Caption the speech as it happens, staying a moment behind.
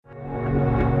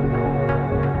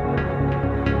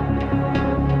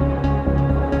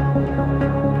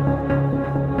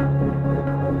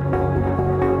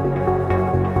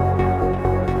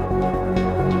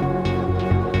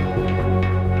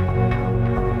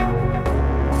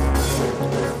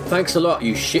Thanks a lot,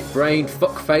 you shit-brained,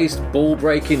 fuck-faced,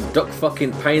 ball-breaking,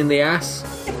 duck-fucking pain in the ass.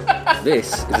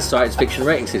 This is the Science Fiction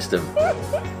Rating System,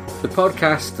 the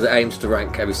podcast that aims to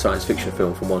rank every science fiction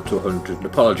film from 1 to 100. And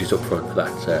apologies up front for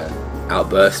that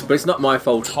outburst, but it's not my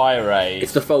fault. Tirade.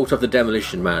 It's the fault of the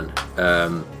Demolition Man,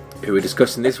 who we're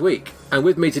discussing this week. And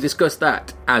with me to discuss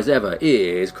that, as ever,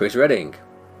 is Chris Redding.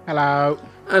 Hello.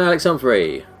 And Alex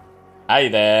Humphrey. Hey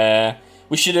there.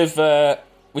 We should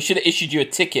have issued you a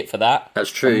ticket for that. That's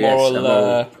true, yes. A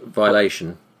moral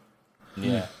violation.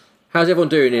 Yeah. How's everyone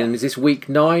doing? Is this week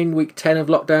 9, week 10 of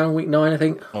lockdown? Week 9, I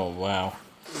think. Oh, wow.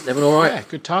 Everyone all right? Yeah,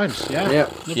 good times. Yeah.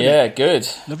 Yeah, good.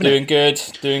 Doing good.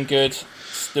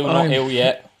 Still not ill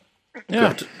yet.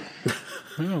 Yeah.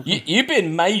 You've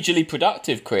been majorly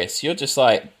productive, Chris. You're just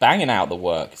like banging out the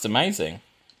work. It's amazing.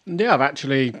 Yeah, I've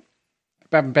actually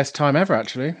having best time ever.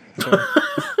 Actually, so.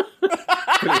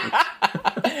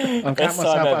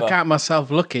 I count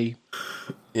myself lucky.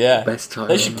 Yeah, best time.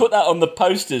 They should put that on the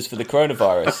posters for the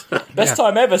coronavirus. Best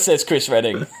time ever, says Chris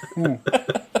Redding.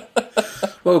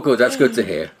 Well, good. That's good to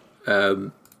hear.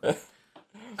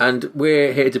 And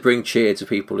we're here to bring cheer to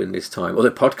people in this time.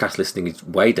 Although podcast listening is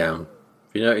way down.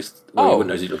 You noticed? Well, you wouldn't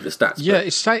know as you look at the stats. Yeah,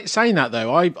 it's saying that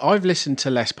though. I've listened to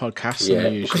less podcasts than I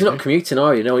usually because you're not commuting,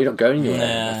 are you? No, you're not going anywhere.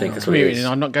 No. I think that's commuting. what it is.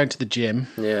 I'm not going to the gym.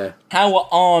 Yeah. How are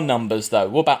our numbers though?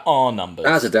 What about our numbers?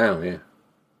 Ours are down. Yeah.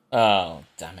 Oh,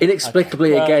 damn it.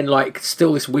 Inexplicably, again, like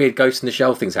still this weird Ghost in the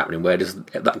Shell thing's happening where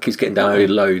that keeps getting downloaded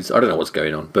loads. I don't know what's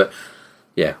going on, but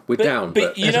yeah, we're down.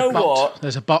 But you know what?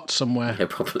 There's a bot somewhere. Yeah,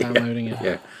 probably downloading it.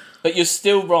 Yeah. But you're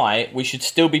still right. We should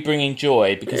still be bringing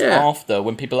joy because after,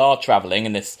 when people are travelling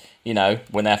and this,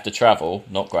 when they have to travel,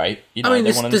 not great. They want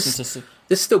to listen to.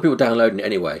 There's still people downloading it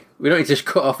anyway. We don't need to just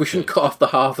cut off. We shouldn't cut off the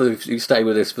half who stay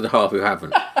with us for the half who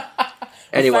haven't.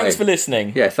 Anyway, thanks for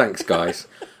listening. Yeah, thanks, guys.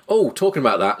 Talking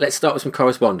about that, let's start with some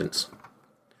correspondence.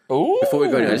 Ooh. Before we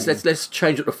go in, let's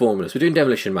change up the formulas. We're doing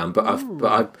Demolition Man, but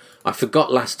I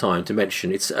forgot last time to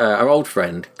mention it's our old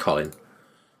friend Colin,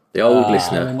 the old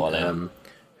listener,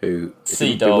 who has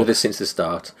been with us since the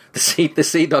start, the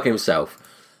sea dog himself,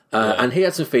 and he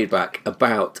had some feedback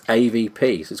about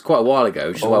AVP. So it's quite a while ago,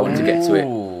 which is why I wanted to get to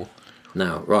it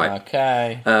now. Right?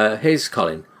 Okay. Here's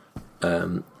Colin.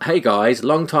 Hey guys,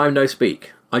 long time no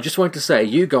speak. I just wanted to say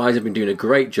you guys have been doing a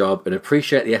great job and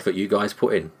appreciate the effort you guys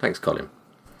put in. Thanks, Colin.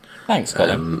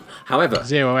 However,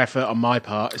 zero effort on my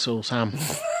part. It's all Sam.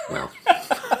 Well,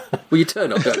 you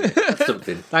turn up, don't you? That's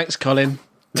something. Thanks, Colin.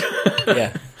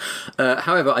 Yeah.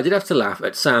 However, I did have to laugh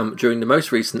at Sam during the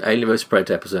most recent Alien vs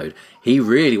Predator episode. He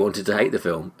really wanted to hate the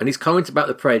film, and his comment about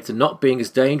the Predator not being as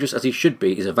dangerous as he should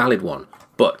be is a valid one.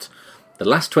 But the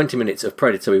last 20 minutes of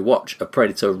Predator, we watch a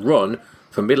Predator run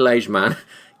from middle-aged man,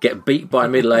 get beat by a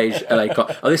middle-aged LA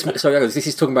cop. This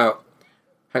is talking about...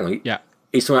 Hang on. Yeah.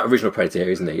 He's talking about original Predator here,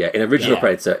 isn't he? Yeah. In original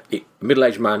Predator,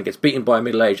 middle-aged man gets beaten by a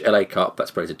middle-aged LA cop. That's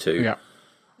Predator 2. Yeah.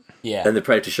 Yeah. Then the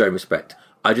Predator showing respect.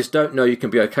 I just don't know you can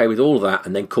be okay with all of that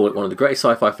and then call it one of the greatest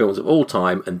sci-fi films of all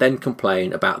time and then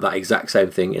complain about that exact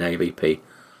same thing in AVP.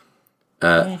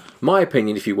 My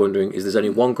opinion, if you're wondering, is there's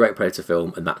only one great Predator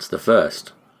film, and that's the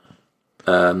first.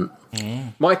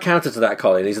 My counter to that,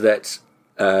 Colin, is that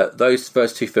those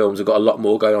first two films have got a lot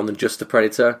more going on than just the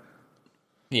Predator.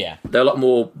 Yeah. They're a lot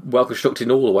more well constructed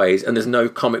in all the ways, and there's no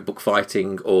comic book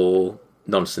fighting or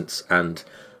nonsense, and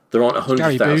there aren't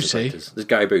 100,000 Predators. There's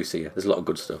Gary Busey, yeah. There's a lot of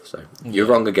good stuff, so you're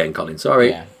wrong again, Colin. Sorry.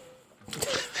 Yeah.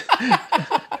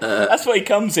 That's what he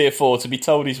comes here for, to be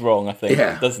told he's wrong, I think,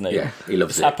 doesn't he? Yeah, he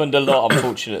loves it's it. happened a lot,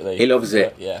 unfortunately. He loves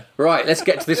it. Yeah. Right, let's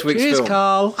get to this week's Cheers, film.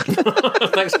 Carl.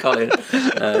 Thanks, Colin.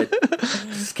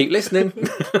 Just keep listening.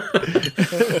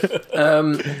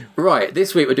 Right,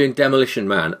 this week we're doing Demolition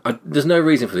Man. There's no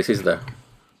reason for this, is there?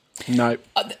 No.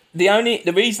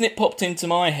 The reason it popped into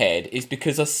my head is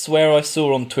because I swear I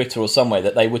saw on Twitter or somewhere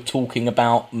that they were talking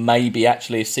about maybe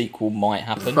actually a sequel might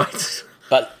happen. Right.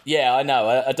 But yeah, I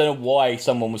know. I don't know why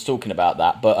someone was talking about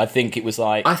that, but I think it was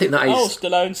like, I think that is...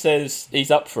 Stallone says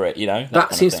he's up for it,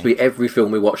 That seems to be every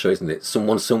film we watch, though, isn't it?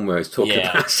 Someone somewhere is talking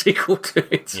about a sequel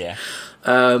to it. Yeah.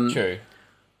 True.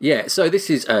 Yeah, so this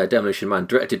is Demolition Man,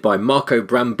 directed by Marco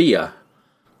Brambilla,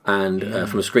 and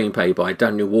from a screenplay by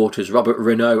Daniel Waters, Robert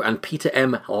Renault, and Peter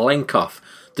M. Lenkoff.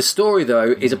 The story,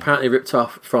 though, is apparently ripped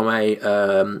off from a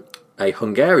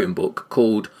Hungarian book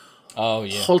called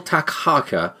Holtak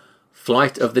Harka,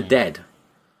 Flight of the Dead.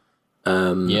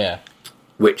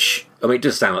 Which, it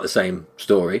does sound like the same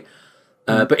story.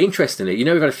 But interestingly, we've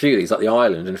had a few of these, like The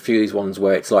Island, and a few of these ones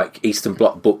where it's like Eastern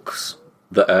Bloc books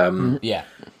that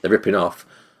they're ripping off.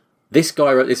 This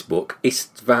guy wrote this book,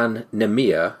 Istvan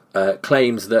Nemir,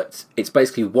 claims that it's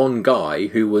basically one guy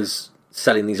who was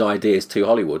selling these ideas to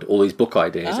Hollywood, all these book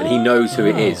ideas, and he knows who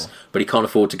it is, but he can't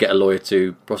afford to get a lawyer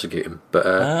to prosecute him. But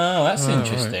that's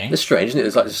interesting. Right. It's strange, isn't it?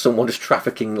 It's like someone just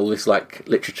trafficking all this like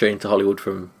literature into Hollywood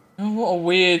from. Oh, what a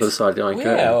weird. Other side of the Iron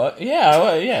Curtain.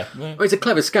 Yeah. Well, it's a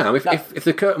clever scam. If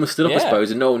the curtain was still up, I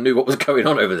suppose, and no one knew what was going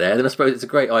on over there, then I suppose it's a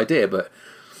great idea. But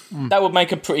that would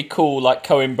make a pretty cool, like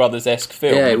Coen Brothers-esque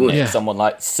film. Yeah, it would. Yeah. Someone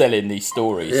like selling these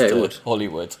stories to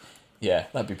Hollywood. Yeah,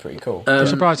 that'd be pretty cool. I'm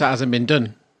surprised that hasn't been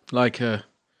done. Like a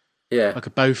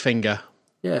Bowfinger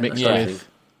mixed with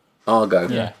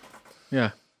Argo.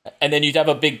 Yeah. And then you'd have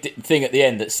a big thing at the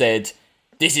end that said,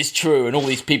 "This is true," and all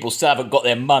these people still haven't got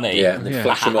their money. Yeah, and they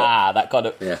flash them up. That kind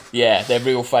of their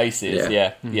real faces.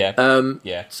 Yeah.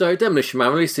 So Demolition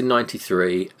Man, released in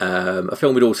 '93, a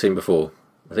film we'd all seen before,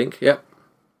 I think. Yep.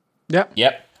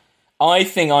 I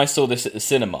think I saw this at the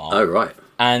cinema. Oh right.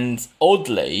 And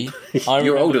oddly,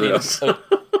 You're older than us.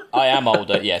 I am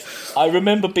older, yes. I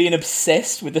remember being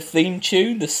obsessed with the theme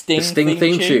tune, the Sting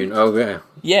theme tune. Oh, yeah.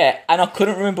 Yeah, and I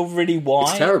couldn't remember really why.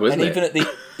 It's terrible, isn't it?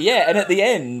 And at the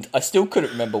end, I still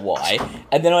couldn't remember why.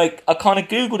 And then I kind of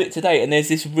Googled it today, and there's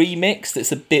this remix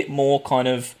that's a bit more kind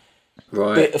of...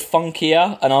 bit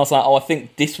funkier. And I was like, I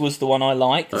think this was the one I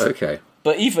liked. Okay.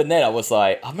 But even then, I was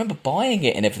like, I remember buying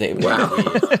it and everything. It was wow.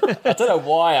 weird. I don't know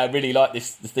why I really like the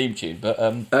theme tune, but...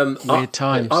 weird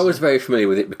times. I was very familiar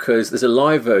with it because there's a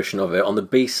live version of it on the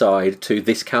B-side to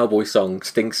This Cowboy Song,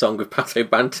 Sting Song with Pato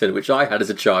Banton, which I had as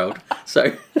a child.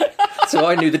 So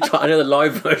I know the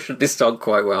live version of this song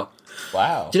quite well.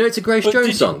 Wow. Do you know it's a Grace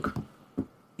Jones song?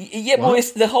 Yeah, well,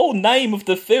 it's the whole name of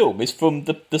the film is from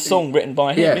the song written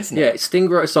by him, isn't it? Yeah, Sting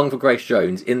wrote a song for Grace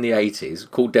Jones in the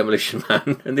 80s called Demolition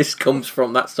Man, and this comes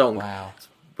from that song. Wow.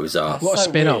 Bizarre. What a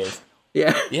spin-off.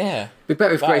 Yeah. Yeah. It'd be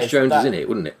better if Grace Jones was in it,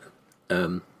 wouldn't it?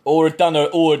 Or had done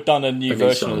a new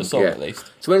version of the song, at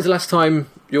least. So when's the last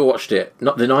time you watched it?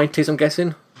 Not the 90s, I'm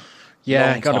guessing?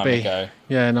 Yeah, gotta be. Ago.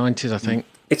 Yeah, 90s, I think.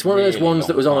 It's one of those ones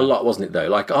that was on a lot, wasn't it, though?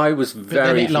 Like, I was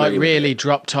very... But then it, really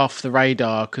dropped off the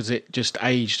radar because it just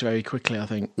aged very quickly, I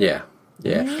think. Yeah.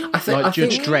 I think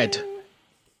Judge Dredd.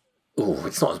 Oh,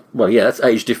 it's not... Well, yeah, that's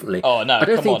aged differently. Oh, no, I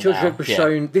don't think Judge Dredd was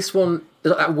shown... This one,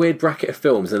 that weird bracket of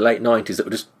films in the late 90s that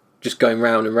were just going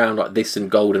round and round like this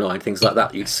and GoldenEye and things like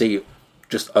that. You'd see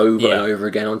just over and over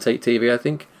again on TV, I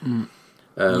think.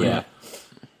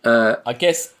 I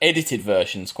guess edited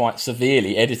versions, quite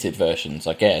severely edited versions,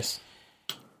 I guess.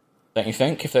 Don't you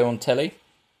think, if they were on telly?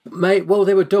 Well,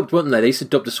 they were dubbed, weren't they? They used to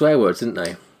dub the swear words, didn't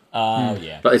they? Oh,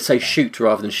 yeah. Like they'd say shoot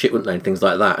rather than shit, wouldn't they? And things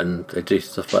like that, and they'd do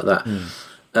stuff like that.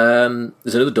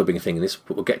 There's another dubbing thing in this,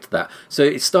 but we'll get to that. So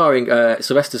it's starring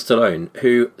Sylvester Stallone,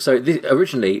 who... So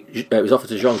originally, it was offered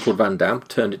to Jean-Claude Van Damme,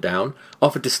 turned it down.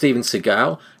 Offered to Steven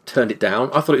Seagal, turned it down.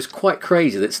 I thought it was quite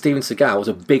crazy that Steven Seagal was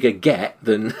a bigger get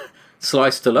than Sly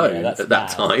Stallone at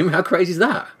that time. How crazy is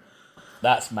that?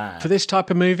 That's mad. For this type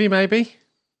of movie, maybe?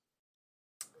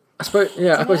 I suppose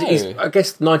I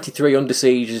guess 93 Under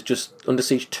Siege is just... Under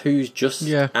Siege 2's just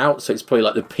out, so it's probably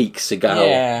like the peak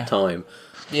Seagal time.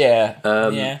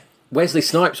 Yeah. Wesley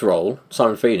Snipes' role,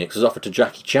 Simon Phoenix, was offered to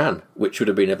Jackie Chan, which would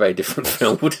have been a very different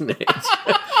film, wouldn't it?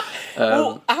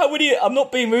 Well, how would you... I'm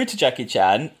not being rude to Jackie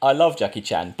Chan. I love Jackie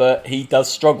Chan, but he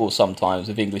does struggle sometimes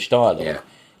with English dialogue. Yeah.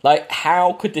 Like,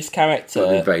 how could this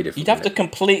character... very different, you'd have to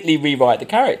completely rewrite the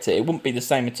character. It wouldn't be the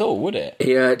same at all, would it?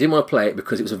 He didn't want to play it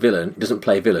because it was a villain. He doesn't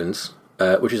play villains,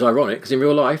 which is ironic, because in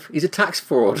real life, he's a tax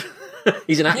fraud.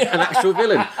 He's an actual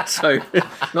villain. So,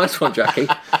 nice one, Jackie.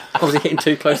 Obviously hitting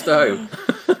too close to home.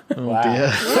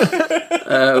 Dear.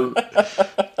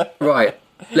 Right,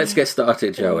 let's get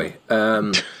started, shall we?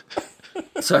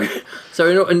 So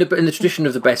in the tradition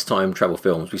of the best time travel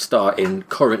films, we start in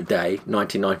current day,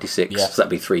 1996. So that'd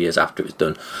be 3 years after it was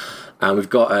done. And we've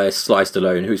got Sly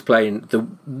Stallone, who's playing the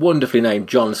wonderfully named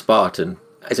John Spartan.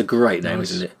 It's a great name,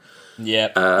 isn't it?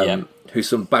 Yeah. Who's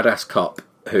some badass cop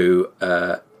who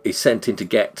is sent in to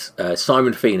get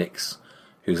Simon Phoenix,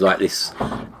 who's like this...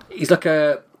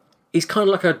 He's kind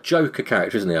of like a Joker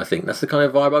character, isn't he? I think that's the kind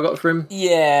of vibe I got from him.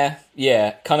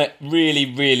 Yeah. Kind of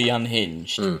really, really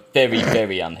unhinged. Very,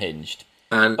 very unhinged.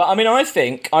 But I mean, I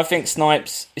think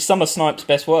Snipes is some of Snipes'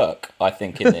 best work. I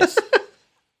think in this,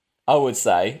 I would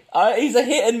say he's a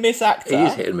hit and miss actor. He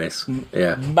is hit and miss.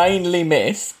 Yeah, mainly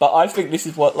miss. But I think this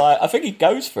is I think he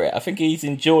goes for it. I think he's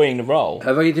enjoying the role.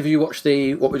 Have any of you watched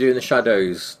the What We Do in the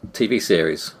Shadows TV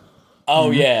series?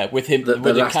 Oh yeah, with him, the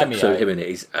with last cameo. episode of him in it.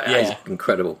 He's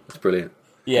incredible. It's brilliant.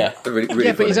 Yeah, really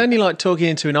but funny. he's only like talking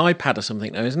into an iPad or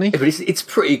something, though, isn't he? Yeah, but it's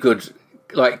pretty good.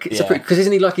 Like, because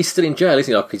isn't he like he's still in jail?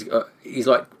 Isn't he? Like he's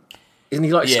like, isn't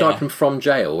he like Skyping from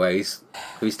jail where he's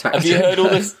taxed? Have you heard all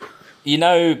this? You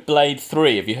know, Blade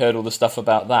 3. Have you heard all the stuff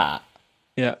about that?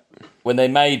 Yeah. when they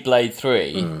made Blade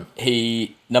 3,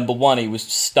 he, number one, he was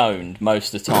stoned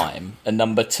most of the time, and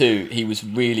number two, he was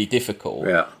really difficult.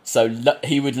 Yeah. So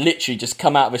he would literally just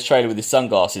come out of his trailer with his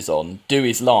sunglasses on, do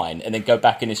his line, and then go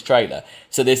back in his trailer.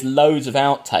 So there's loads of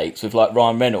outtakes with like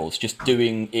Ryan Reynolds just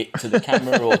doing it to the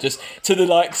camera or just to the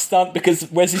like stunt,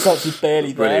 because Wesley Snipes was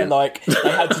barely there. Brilliant. Like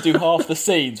they had to do half the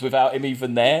scenes without him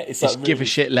even there. It's like his give a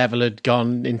shit level had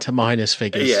gone into minus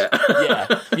figures.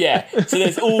 Yeah. So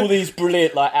there's all these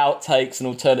brilliant like outtakes and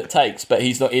alternate takes, but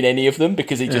he's not in any of them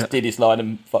because he just did his line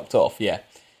and fucked off. Yeah.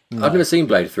 No. I've never seen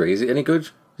Blade 3. Is it any good?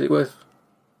 Is it worth?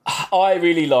 I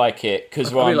really like it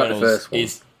because Ryan Reynolds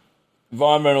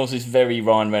is very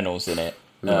Ryan Reynolds in it.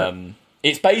 Right.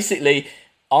 It's basically,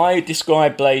 I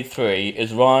describe Blade 3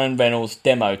 as Ryan Reynolds'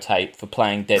 demo tape for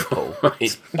playing Deadpool. Right.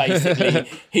 It's basically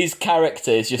his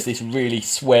character is just this really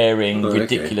swearing,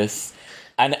 ridiculous.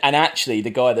 And actually,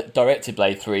 the guy that directed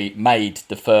Blade 3 made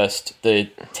the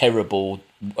terrible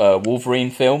Wolverine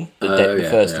film, the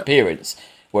first appearance,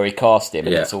 where he cast him.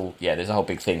 And it's all, there's a whole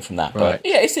big thing from that. Right. But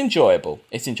yeah, it's enjoyable.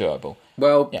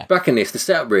 Well, back in this, the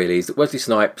setup really is that Wesley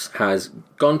Snipes has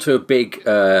gone to a big,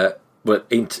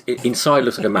 inside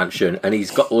looks like a mansion, and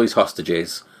he's got all these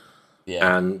hostages,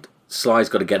 and Sly's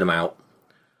got to get them out.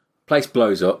 Place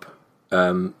blows up.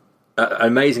 An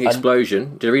amazing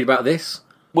explosion. Did you read about this?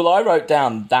 Well, I wrote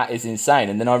down that is insane,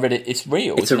 and then I read it's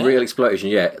real. It's a real explosion,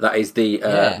 yeah. That is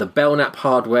the Belknap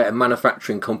Hardware and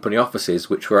Manufacturing Company offices,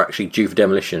 which were actually due for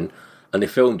demolition, and they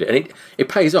filmed it. And it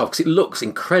pays off because it looks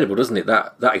incredible, doesn't it?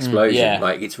 That explosion,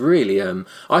 like it's really.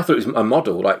 I thought it was a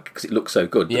model, like because it looks so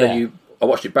good. But then I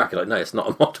watched it back, and like, no, it's not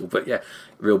a model, but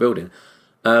real building.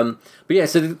 But yeah,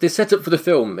 so the setup for the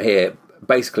film here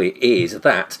basically is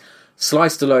that Sly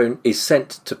Stallone is sent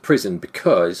to prison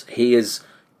because he has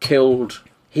killed.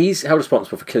 He's held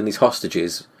responsible for killing these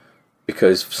hostages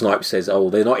because Snipes says, "Oh,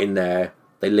 they're not in there.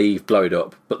 They leave, blow it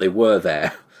up, but they were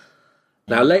there."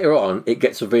 Now later on, it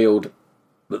gets revealed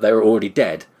that they were already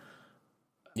dead.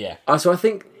 Yeah. So I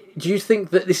think. Do you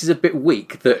think that this is a bit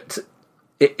weak? That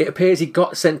it appears he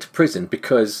got sent to prison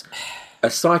because a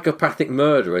psychopathic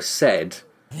murderer said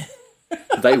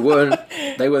they weren't.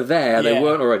 They were there. They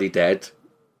weren't already dead.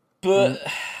 But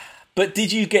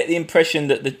did you get the impression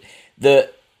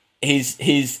that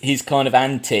his kind of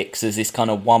antics as this kind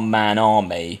of one-man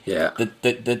army,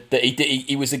 that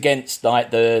he was against like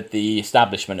the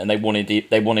establishment, and they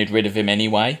wanted rid of him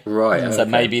anyway, right? So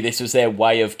maybe this was their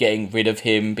way of getting rid of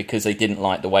him because they didn't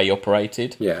like the way he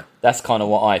operated. Yeah, that's kind of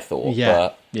what I thought. Yeah.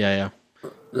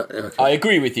 Okay. I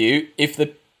agree with you. If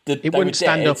it wouldn't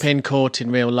stand up in court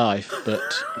in real life, but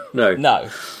no.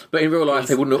 But in real life,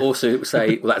 they wouldn't also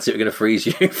say, "Well, that's it. We're going to freeze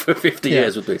you for 50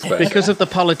 years." Would be expected because of the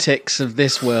politics of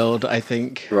this world, I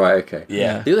think. Right. Okay.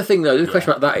 Yeah. The other thing, though, the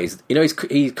question about that is,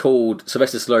 he's called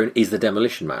Sylvester Stallone is the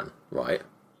Demolition Man, right?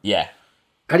 Yeah.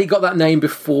 Had he got that name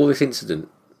before this incident?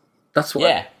 That's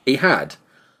what he had.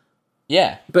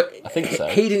 Yeah, but I think so.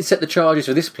 He didn't set the charges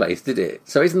for this place, did it?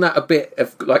 So isn't that a bit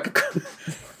of like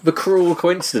the cruel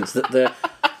coincidence that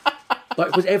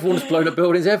because everyone's blown up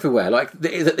buildings everywhere. Like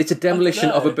it's a demolition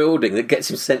of a building that gets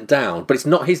him sent down, but it's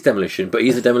not his demolition, but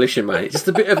he's a demolition man. It's just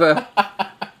a bit of a.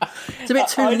 It's a bit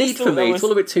too neat for me. It's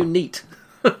all a bit too neat.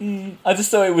 I just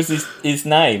thought it was his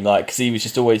name, like because he was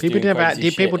just always. People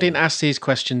didn't ask these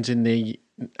questions in the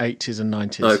 80s and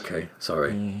 90s. Okay,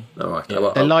 sorry. All right,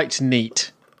 they liked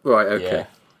neat. Right. Okay.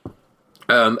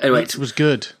 Yeah. Anyway, it was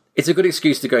good. It's a good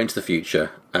excuse to go into the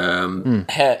future.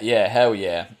 Hell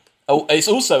yeah. Oh, it's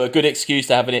also a good excuse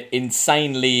to have an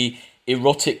insanely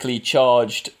erotically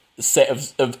charged set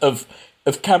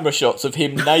of camera shots of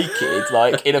him naked,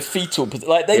 like in a fetal position.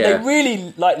 Like they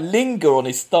really like linger on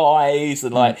his thighs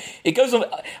and like it goes on.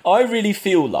 I really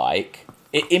feel like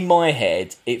in my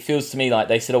head, it feels to me like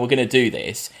they said, "Oh, we're going to do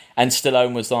this," and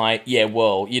Stallone was like, "Yeah,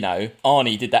 well,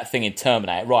 Arnie did that thing in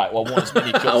Terminator, right? Well, I want as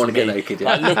many shots I want to get naked,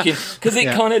 like looking because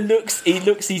it kind of looks.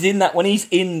 He's in that when he's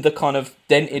in the kind of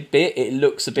dented bit. It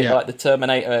looks a bit like the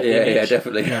Terminator. image. Yeah,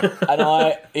 definitely. Yeah. And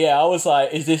I was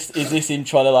like, is this him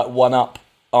trying to like one up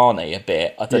Arnie a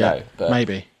bit? I don't know, but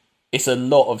maybe. It's a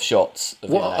lot of shots.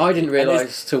 What I didn't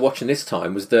realise till watching this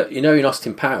time was that in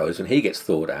Austin Powers when he gets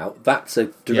thawed out, that's a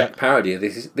direct parody of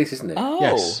this, isn't it? Oh,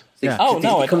 yes. He comes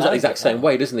out the exact same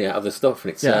way, doesn't he? Out of the stuff,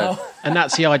 and it's and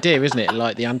that's the idea, isn't it?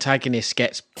 Like the antagonist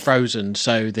gets frozen,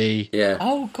 so the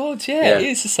Oh God, it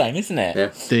is the same, isn't it?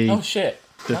 Yeah. Oh shit.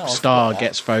 The star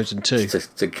gets frozen too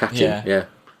to catch him. Yeah.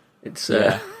 It's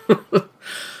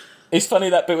It's funny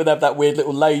that bit where they have that weird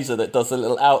little laser that does a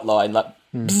little outline, like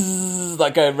bzzz,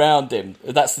 like going around him.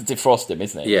 That's to defrost him,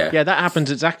 isn't it? Yeah. Yeah, that happens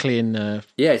exactly in. It's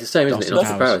the same, isn't it? In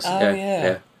Austin Powers. Oh,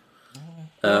 yeah.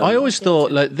 I always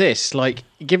thought like this, like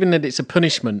given that it's a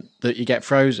punishment that you get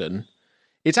frozen,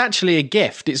 it's actually a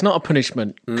gift. It's not a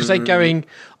punishment because they're going,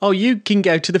 "Oh, you can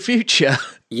go to the future."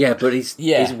 Yeah, but his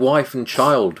wife and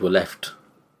child were left,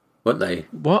 weren't they?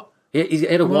 What? He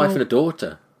had a wife and a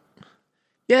daughter.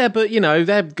 Yeah, but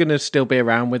they're gonna still be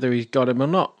around whether he's got him or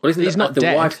not. Well, he's not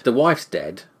dead. The wife's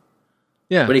dead.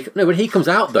 Yeah. When he comes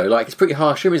out though, like it's pretty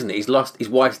harsh, isn't it? He's lost. His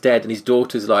wife's dead, and his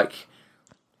daughter's like.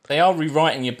 They are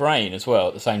rewriting your brain as well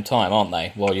at the same time, aren't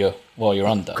they? While you're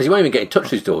under. Because he won't even get in touch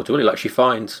with his daughter, will he? Like she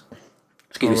finds.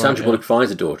 Sandra Bullock finds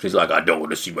the daughter. He's like, I don't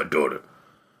want to see my daughter.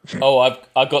 Oh,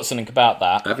 I've got something about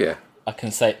that. Have you? I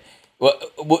can say. Well,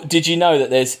 did you know that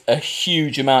there's a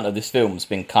huge amount of this film's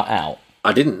been cut out?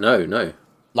 I didn't know. No.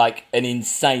 Like an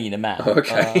insane amount.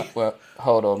 Okay. Well,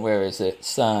 hold on. Where is it?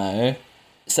 So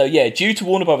yeah, due to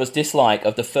Warner Brothers' dislike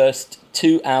of the first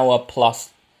 2 hour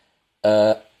plus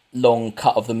long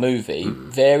cut of the movie,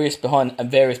 various behind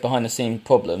the scene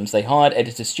problems, they hired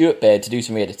editor Stuart Baird to do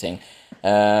some re-editing.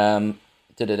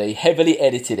 They heavily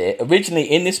edited it. Originally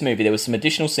in this movie there were some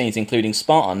additional scenes including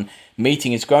Spartan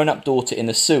meeting his grown-up daughter in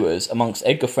the sewers amongst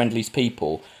Edgar Friendly's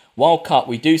people. While cut,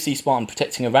 we do see Spartan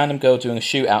protecting a random girl during a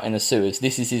shootout in the sewers.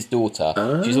 This is his daughter.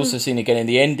 She's also seen again in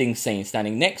the ending scene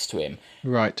standing next to him.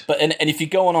 Right. But and if you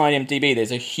go on IMDb,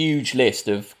 there's a huge list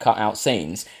of cut-out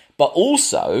scenes. But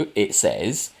also, it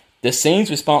says, the scenes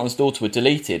with Spartan's daughter were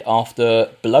deleted after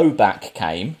blowback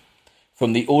came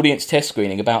from the audience test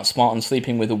screening about Spartan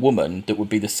sleeping with a woman that would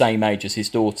be the same age as his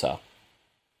daughter.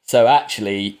 So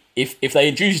actually, if they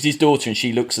introduced his daughter and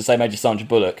she looks the same age as Sandra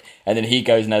Bullock, and then he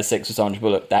goes and has sex with Sandra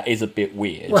Bullock, that is a bit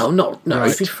weird. Well,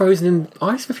 if he's frozen in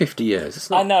ice for 50 years. It's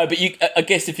not... I know, but I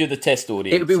guess if you're the test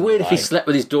audience... It would be weird if he slept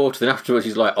with his daughter, then afterwards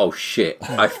he's like, oh shit,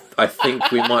 I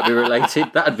think we might be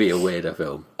related. That'd be a weirder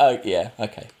film. Oh, yeah,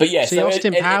 okay. But yeah, so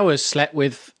Austin Powers slept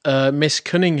with Miss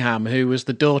Cunningham, who was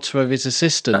the daughter of his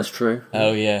assistant. That's true.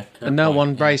 Oh, yeah. And no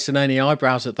one bracing any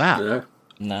eyebrows at that.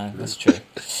 No, that's true.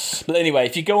 But anyway,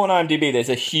 if you go on IMDb, there's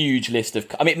a huge list of...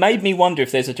 I mean, it made me wonder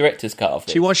if there's a director's cut of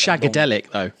this. She was shagadelic,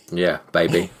 though. Yeah,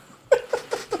 baby.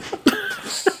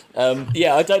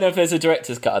 Yeah, I don't know if there's a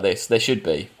director's cut of this. There should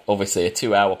be, obviously, a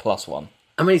 2 hour plus one.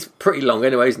 I mean, it's pretty long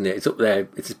anyway, isn't it? It's up there.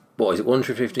 It's,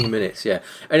 115 minutes? Yeah.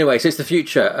 Anyway, so it's the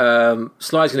future.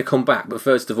 Sly's going to come back, but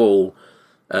first of all,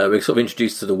 we're sort of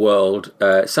introduced to the world.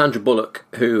 Sandra Bullock,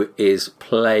 who is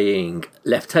playing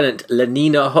Lieutenant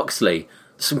Lenina Huxley.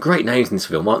 Some great names in this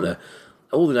film, aren't there?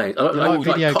 All the names.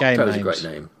 Video game names. Is a great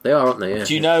name. They are, aren't they?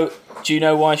 Yeah. Do you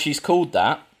know why she's called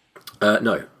that?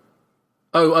 No.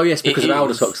 Oh yes, because of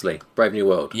Aldous Huxley, Brave New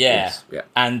World. Yeah. Yes. Yeah.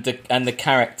 And the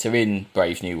character in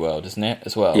Brave New World, isn't it,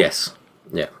 as well? Yes.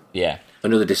 Yeah. Yeah.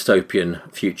 Another dystopian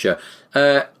future.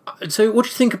 So, what do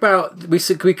you think about?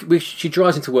 She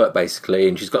drives into work basically,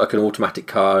 and she's got like an automatic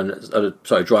car and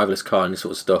driverless car and this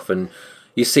sort of stuff, and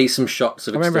you see some shots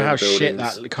of. I remember how buildings. Shit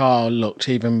that car looked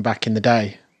even back in the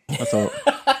day. I thought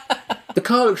the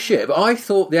car looked shit, but I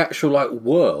thought the actual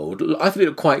world. I thought it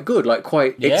looked quite good.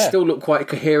 It still looked quite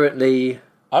coherently.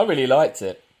 I really liked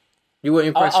it. You weren't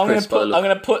impressed, Chris? I'm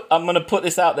going to put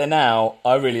this out there now.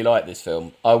 I really like this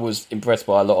film. I was impressed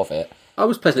by a lot of it. I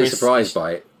was pleasantly surprised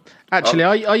by it. Actually,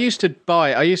 I used to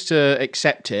buy it. I used to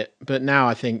accept it, but now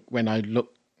I think when I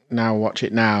watch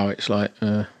it now, it's like...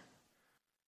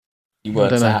 you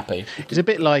weren't so happy. It's a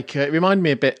bit like... it reminded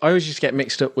me a bit... I always used to get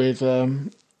mixed up with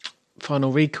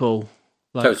Final Recall.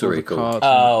 Total Recall.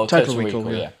 Total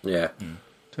Recall, yeah. Yeah.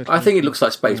 I think it looks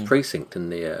like Space Precinct in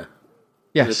the...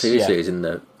 Yes, the TV series in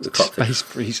the clock Space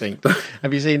Precinct.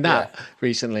 Have you seen that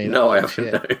recently? No, I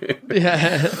haven't. No.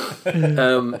 Yeah.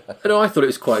 No, I thought it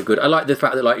was quite good. I like the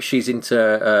fact that she's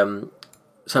into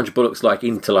Sandra Bullock's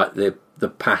into the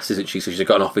past, isn't she? So she's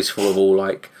got an office full of all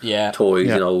toys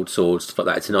and old swords, stuff like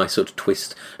that. It's a nice sort of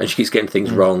twist, and she keeps getting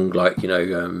things wrong,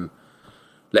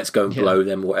 let's go and blow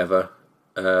them, whatever.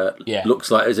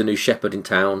 Looks like there's a new shepherd in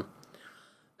town.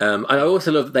 And I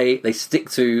also love they stick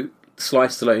to Sly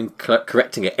Stallone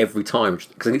correcting it every time,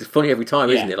 because it's funny every time,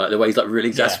 isn't it? Like the way he's really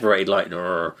exasperated,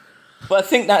 But I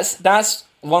think that's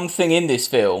one thing in this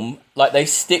film. They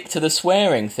stick to the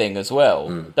swearing thing as well,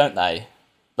 don't they?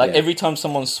 Every time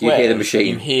someone swears, you hear the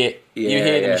machine. You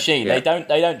hear the machine. Yeah.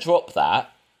 They don't drop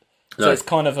that. So it's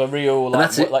kind of a real,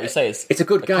 like you say, it's a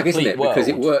good gag, isn't it? World. Because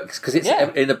it works. Because it's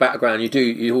in the background.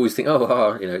 You always think,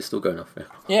 it's still going off.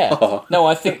 Yeah. No,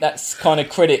 I think that's kind of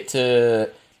credit to,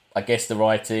 I guess, the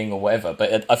writing or whatever.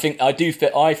 But I think I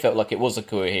felt like it was a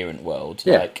coherent world.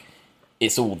 Yeah.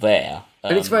 It's all there.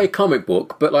 And it's very comic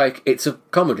book, but it's a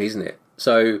comedy, isn't it?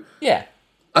 So yeah,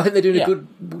 I think they're doing a good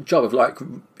job of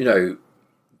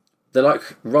they're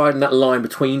riding that line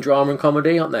between drama and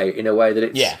comedy, aren't they? In a way that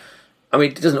it's I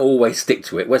mean, it doesn't always stick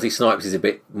to it. Wesley Snipes is a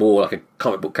bit more like a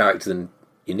comic book character than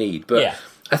you need. But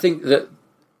I think that,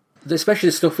 especially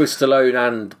the stuff with Stallone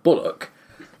and Bullock,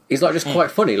 is like just quite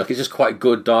funny. Like, it's just quite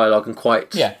good dialogue and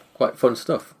quite fun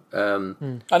stuff.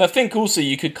 And I think also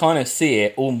you could kind of see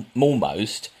it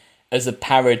almost as a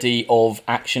parody of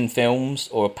action films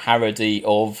or a parody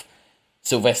of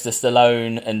Sylvester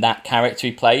Stallone and that character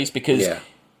he plays, because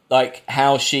like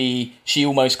how she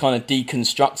almost kind of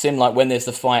deconstructs him. Like when there's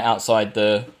the fight outside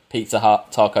the Pizza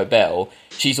Hut Taco Bell,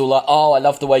 she's all like, "Oh, I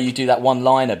love the way you do that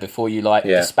one-liner before you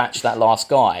dispatch that last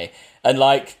guy," and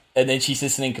then she's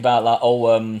just think about like,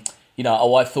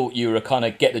 I thought you were a kind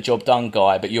of get the job done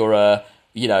guy, but you're a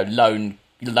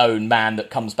lone man that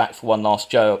comes back for one last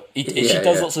joke. She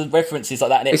does lots of references like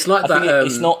that, and it's like that.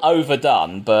 It's not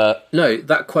overdone, but no,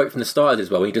 that quote from the start as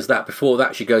well. When he does that, before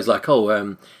that, she goes like,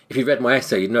 if you read my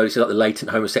essay, you'd notice like the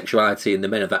latent homosexuality in the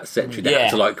men of that century. They had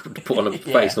to like put on a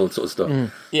face and all that sort of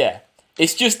stuff. Yeah,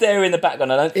 it's just there in the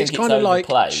background. I don't think it's kind of overplayed.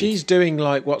 Like she's doing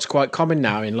like what's quite common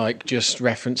now in like just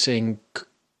referencing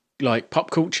like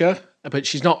pop culture, but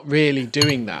she's not really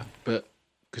doing that. But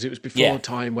because it was before a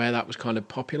time where that was kind of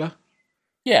popular.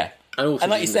 Yeah. And also,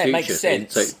 like you said, it makes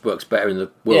sense. So it works better in the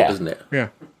world, doesn't it? Yeah.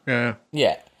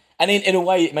 And in a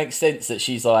way, it makes sense that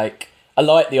she's like, I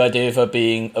like the idea of her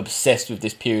being obsessed with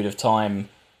this period of time,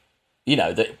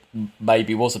 that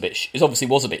maybe was a bit, it obviously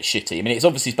was a bit shitty. I mean, it's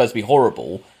obviously supposed to be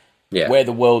horrible. Yeah. Where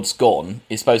the world's gone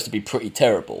is supposed to be pretty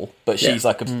terrible, but she's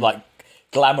like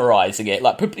glamorizing it.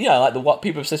 Like, like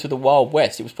people obsessed with the Wild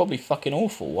West. It was probably fucking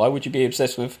awful. Why would you be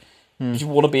obsessed with, if you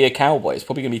want to be a cowboy? It's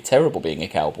probably going to be terrible being a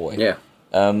cowboy. Yeah.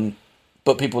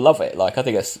 But people love it. Like, I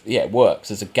think it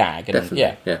works as a gag. And,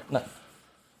 definitely.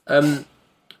 No.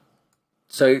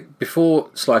 So before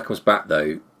Sly comes back,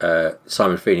 though,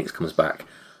 Simon Phoenix comes back,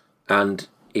 and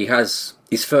he has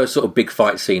his first sort of big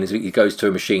fight scene. Is he goes to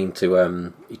a machine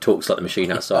he talks like the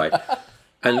machine outside.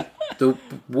 And the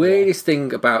weirdest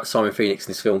thing about Simon Phoenix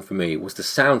in this film for me was the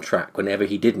soundtrack. Whenever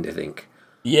he did anything.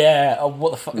 Yeah. Oh,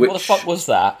 what the fuck was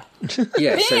that?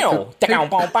 Yeah.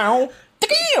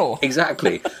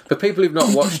 Exactly. For people who've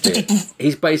not watched it,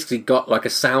 he's basically got like a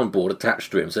soundboard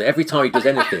attached to him. So every time he does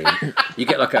anything, you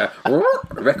get like a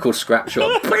record scratch or.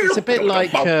 It's a bit like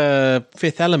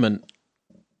Fifth Element.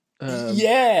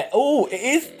 Oh, it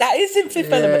is. That is in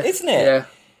Fifth Element, isn't it? Yeah.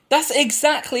 That's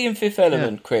exactly in Fifth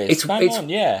Element, Chris.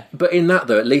 But in that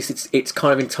though, at least it's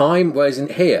kind of in time. Whereas in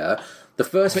here. The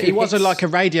first but he wasn't like a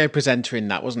radio presenter in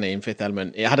that, wasn't he, in Fifth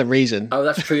Element? It had a reason. Oh,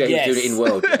 that's true, yeah, he was doing it in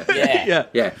World, yeah.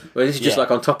 Well, this is just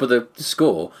like on top of the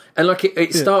score. And like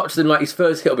it starts and like his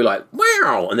first hit will be like,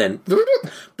 wow, and then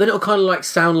it'll kind of like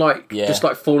sound like just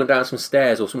like falling down some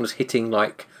stairs or someone just hitting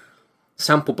like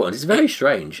sample buttons. It's very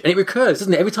strange. And it recurs,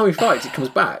 doesn't it? Every time he fights, it comes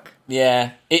back.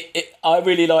 Yeah. I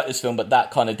really like this film, but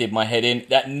that kind of did my heid in.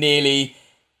 That nearly...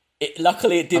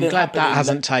 luckily, it didn't I'm glad happen that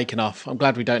hasn't taken off. I'm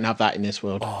glad we don't have that in this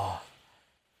world. Oh.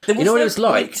 You know what it was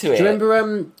like? Do you remember,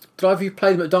 did either of you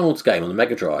play the McDonald's game on the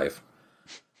Mega Drive?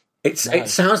 It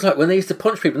sounds like when they used to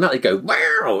punch people, now they go,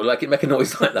 wow, like it make a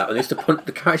noise like that. When they used to punch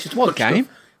the characters. What game?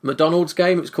 McDonald's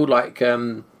game. It was called like,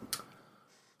 don't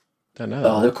know.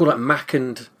 Oh, they were called like Mac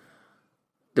and...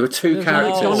 There were two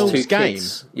characters, two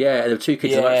kids. Yeah, there were two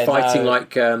kids fighting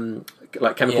like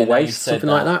chemical waste, something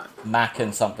like that. Mac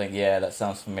and something, that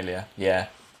sounds familiar,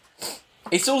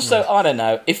 It's also, I don't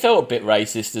know, it felt a bit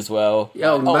racist as well.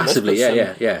 Oh, massively,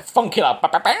 yeah. Funky like,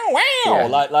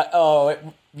 wow,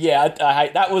 I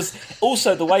hate that. Was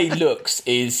also the way he looks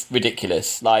is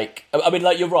ridiculous. Like, I mean,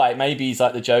 like you're right. Maybe he's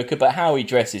like the Joker, but how he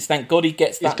dresses. Thank God he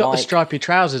gets that. He's got the stripy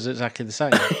trousers exactly the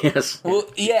same. Yes. Well,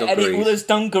 and all those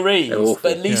dungarees.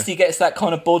 But at least he gets that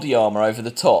kind of body armor over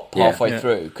the top halfway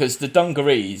through. Because the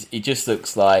dungarees, he just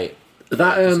looks like.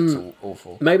 That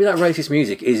awful. Maybe that racist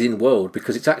music is in World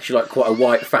because it's actually like quite a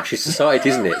white fascist society,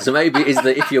 isn't it? So maybe it is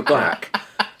that if you're black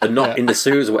and not in the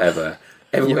sewers or whatever,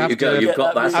 everywhere you go, you've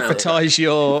got that sound. Advertise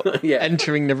your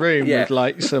entering the room with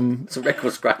like some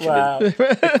record scratching. Wow. And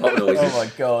pop noises. Oh my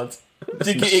god! I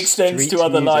think it extends to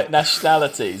other like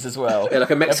nationalities as well. Yeah,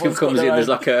 like a Mexican comes in, there's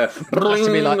like a has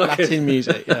to be like Latin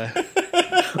music. Yeah.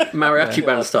 Mariachi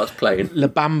band starts playing. La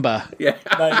Bamba. Yeah.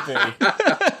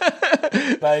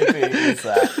 Maybe it is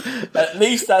that. At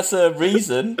least that's a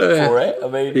reason for it. I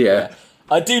mean,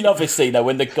 I do love this scene though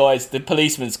when the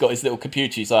policeman's got his little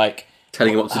computer. He's like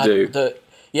telling him what to do.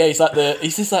 He's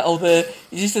just like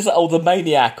the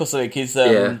maniac or something. He's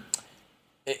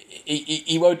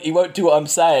he won't do what I'm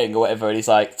saying or whatever. And he's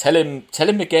like, tell him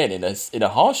again in a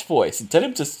harsh voice and tell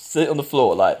him to sit on the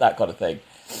floor, like that kind of thing.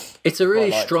 It's a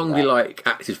really strongly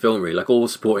acted film, really. Like all the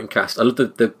supporting cast. I love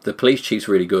the police chief's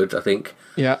really good. I think.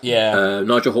 Yeah.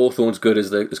 Nigel Hawthorne's good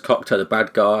as Cocteau, the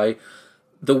bad guy.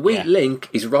 The weak link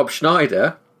is Rob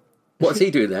Schneider. What's he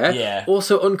doing there? Yeah.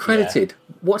 Also uncredited.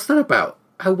 Yeah. What's that about?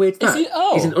 How weird is that?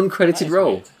 He's an uncredited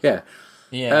role. Weird. Yeah.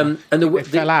 Yeah. And it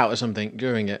fell out or something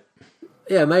during it.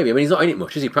 Yeah, maybe. I mean, he's not in it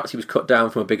much, is he? Perhaps he was cut down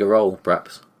from a bigger role,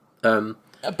 perhaps. But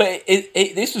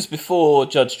this was before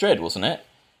Judge Dredd, wasn't it?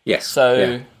 Yes.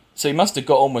 So he must have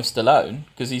got almost alone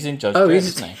because he's in Judge Dredd,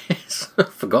 isn't he? I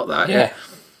forgot that. Yeah.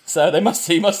 So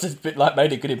he must have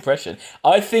made a good impression.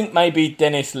 I think maybe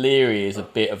Dennis Leary is a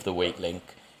bit of the weak link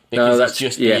because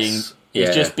he's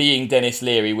just being Dennis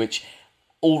Leary, which,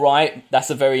 all right, that's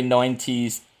a very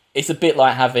 90s. It's a bit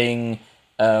like having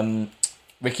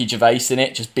Ricky Gervais in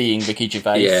it, just being Ricky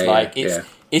Gervais.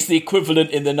 It's the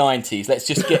equivalent in the 90s. Let's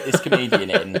just get this comedian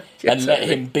in and let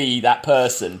him be that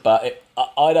person. But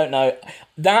I don't know.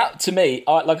 That, to me,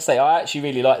 like I say, I actually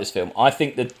really like this film. I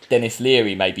think that Dennis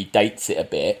Leary maybe dates it a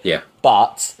bit. Yeah.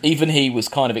 But even he was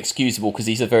kind of excusable because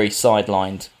he's a very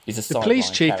sidelined... The police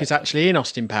chief is actually in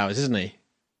Austin Powers, isn't he?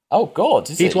 Oh, God,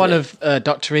 He's one of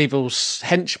Dr. Evil's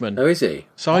henchmen. Oh, is he?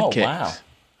 Sidekicks. Oh, wow.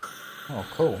 Oh,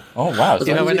 cool. Oh, wow.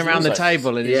 Went around the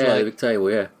table and he's the big table,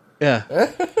 Yeah.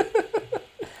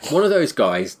 One of those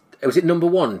guys, was it number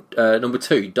one? Number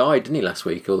two, died, didn't he, last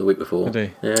week or the week before?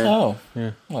 Did he? Yeah. Oh,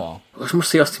 yeah. Well, I must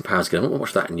see Austin Powers again. I haven't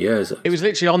watched that in years. It was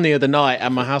literally on the other night,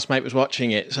 and my housemate was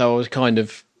watching it, so I was kind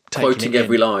of quoting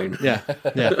every line. Yeah,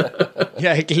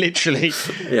 literally.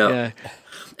 Yeah.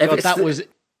 God, that was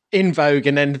in vogue,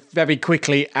 and then very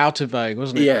quickly out of vogue,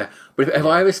 wasn't it? Yeah, but if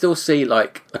I ever still see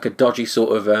like a dodgy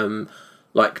sort of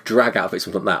like drag outfit,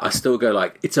 something like that, I still go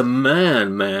like, it's a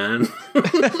man. Like,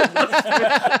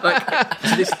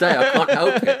 to this day, I can't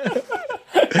help it.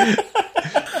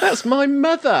 That's my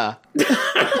mother.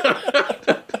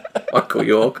 Michael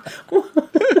York.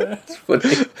 It's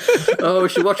funny. Oh, we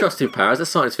should watch Austin Powers. That's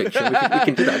science fiction. We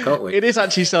can do that, can't we? It is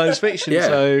actually science fiction,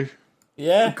 so...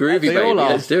 Yeah. Groovy, baby.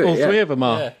 Let's do it. All three of them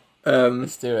are.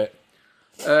 Let's do it.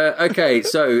 Okay,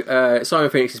 so Simon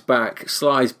Phoenix is back.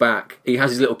 Sly's back. He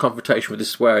has his little confrontation with the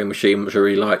swearing machine, which I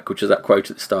really like, which is that quote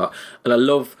at the start. And I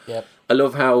love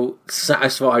how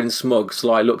satisfied and smug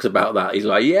Sly looks about that. He's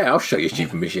like, "Yeah, I'll show you,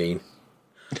 stupid machine."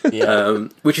 Yeah.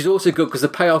 Which is also good because the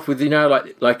payoff with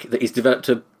like that he's developed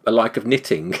a like of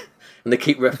knitting, and they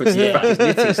keep referencing the fact he's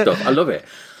knitting stuff. I love it.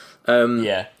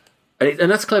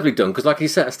 And that's cleverly done because, like he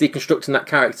said, it's deconstructing that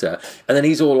character, and then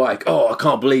he's all like, "Oh, I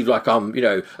can't believe like I'm,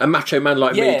 a macho man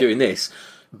like me doing this,"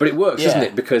 but it works, doesn't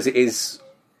it? Because it is,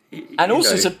 and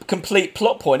also it's a complete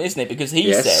plot point, isn't it? Because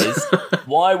he says,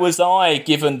 "Why was I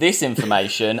given this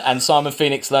information?" And Simon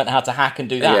Phoenix learned how to hack and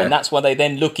do that, and that's why they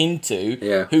then look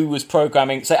into who was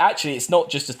programming. So actually, it's not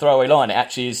just a throwaway line; it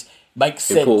actually makes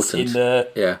sense in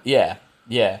the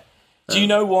Do you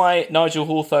know why Nigel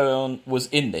Hawthorne was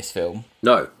in this film?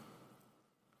 No.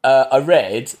 I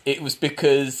read it was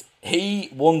because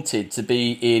he wanted to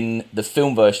be in the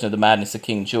film version of The Madness of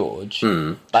King George,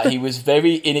 but he was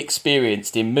very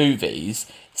inexperienced in movies,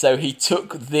 so he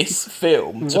took this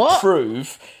film to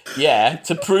prove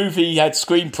he had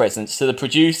screen presence to the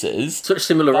producers. Such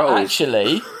similar roles.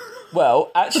 Actually,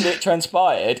 it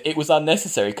transpired it was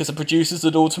unnecessary because the producers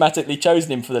had automatically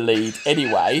chosen him for the lead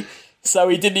anyway. So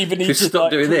he didn't even need to stop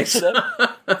doing this.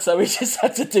 So he just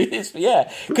had to do this.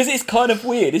 Because it's kind of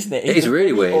weird, isn't it? It is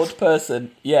really weird. Odd person.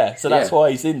 Yeah, so that's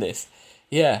why he's in this.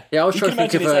 Yeah. Yeah, I was trying to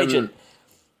think of...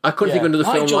 I couldn't think of another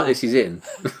film like this he's in.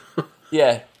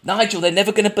 Nigel, they're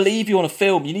never going to believe you on a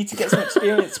film. You need to get some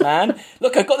experience, man.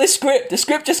 Look, I've got this script. The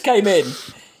script just came in.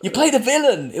 You play the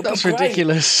villain. That's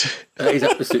ridiculous. That is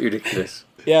absolutely ridiculous.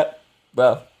 Yeah.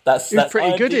 Well, that's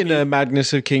pretty good in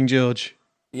Madness of King George.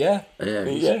 Yeah.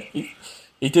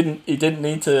 He didn't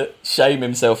need to shame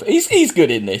himself. He's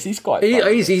good in this. He's quite.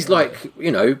 He's like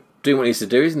doing what he needs to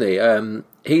do, isn't he?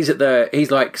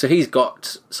 He's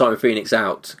got Simon Phoenix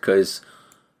out because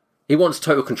he wants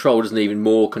total control, doesn't he? Even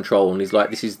more control, and he's like,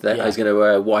 he's going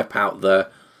to wipe out the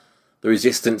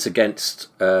resistance against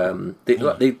the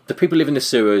people who live in the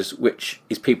sewers, which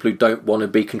is people who don't want to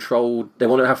be controlled. They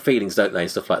want to have feelings, don't they, and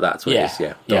stuff like that. That's what it is.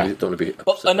 Don't want to be.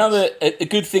 But a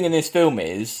good thing in this film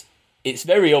is it's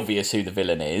very obvious who the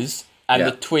villain is, and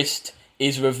the twist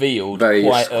is revealed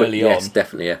quite early on. Yes,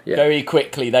 definitely. Yeah. Very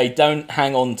quickly, they don't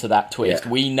hang on to that twist.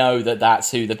 Yeah. We know that that's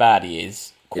who the baddie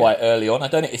is quite early on. I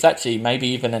don't know. It's actually maybe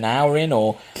even an hour in,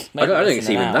 or maybe I don't think it's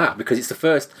even that, because it's the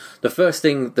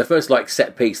first like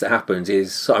set piece that happens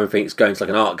is Simon Phoenix going to like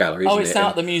an art gallery. Isn't it's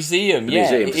out the museum. The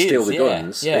museum to steal the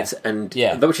guns.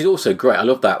 Which is also great. I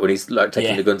love that when he's like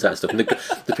taking the guns out and stuff, and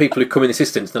the people who come in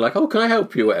assistance, they're like, "Oh, can I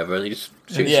help you?" Whatever, and he just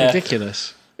shoots. It's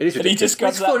ridiculous. It is ridiculous. But he just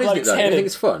grabs that bloke's head. I think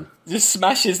it's fun. Just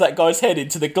smashes that guy's head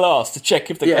into the glass to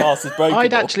check if the glass is broken.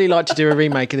 I'd actually like to do a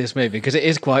remake of this movie because it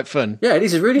is quite fun. Yeah, it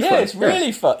is really fun. It's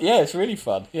really fun. Yeah, it's really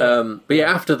fun. Yeah. But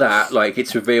after that, like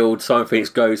it's revealed, Simon Phoenix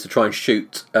goes to try and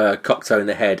shoot Cocteau in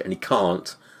the head, and he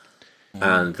can't.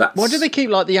 And that's why do they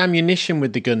keep like the ammunition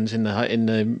with the guns in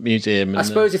the museum? I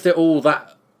suppose if they're all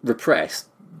that repressed,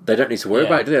 they don't need to worry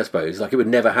about it, do they? I suppose like it would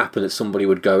never happen that somebody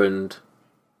would go and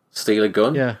steal a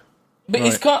gun. Yeah, but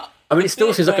it's got. I mean, it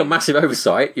still seems like a massive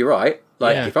oversight. You're right.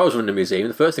 Like, if I was running a museum,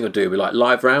 the first thing I'd do would be like,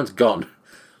 live rounds gone,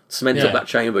 cement up that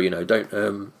chamber.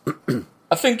 Don't.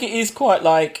 I think it is quite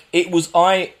like it was.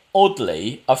 I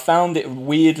found it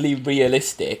weirdly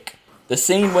realistic. The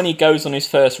scene when he goes on his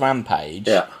first rampage,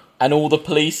 and all the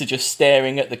police are just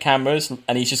staring at the cameras,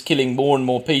 and he's just killing more and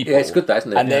more people. Yeah, it's good, that,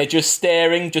 isn't it? And they're just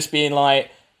staring, just being like,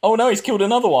 "Oh no, he's killed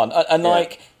another one," and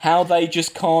like how they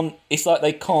just can't. It's like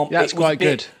they can't. That's quite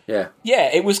good. Yeah,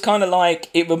 it was kind of like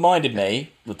it reminded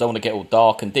me. I don't want to get all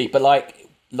dark and deep, but like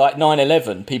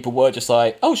 9/11, people were just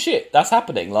like, "Oh shit, that's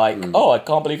happening!" Like, "Oh, I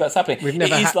can't believe that's happening." We've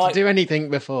never had to do anything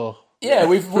before. Yeah,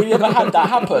 we've never had that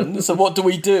happen. So what do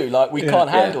we do? Like, we can't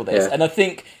handle this. And I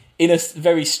think in a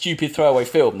very stupid throwaway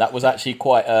film, that was actually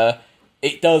quite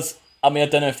it does. I mean, I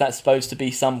don't know if that's supposed to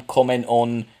be some comment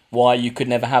on why you could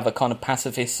never have a kind of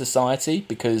pacifist society,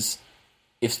 because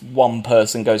if one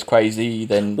person goes crazy,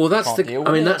 then that's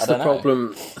the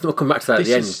problem. We'll come back to that at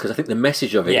the end, because I think the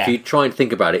message of it, if you try and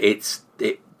think about it,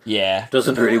 it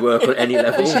doesn't really work on any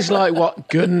level. This is like what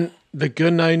the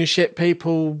gun ownership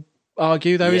people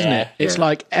argue, though, isn't it? It's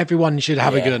like everyone should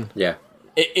have a gun. Yeah.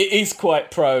 It is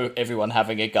quite pro everyone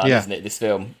having a gun, isn't it, this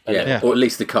film? Or at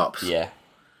least the cops.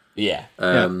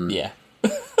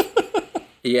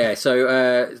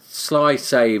 So Sly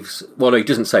saves... Well, no, he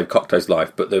doesn't save Cocteau's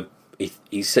life, but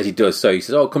he says he does. So he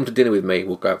says, come to dinner with me.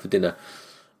 We'll go out for dinner.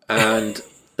 And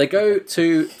they go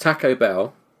to Taco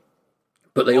Bell,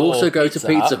 but they also go to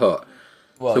Pizza Hut.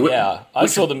 Well, I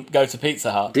saw them go to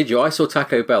Pizza Hut. Did you? I saw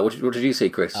Taco Bell. What did you see,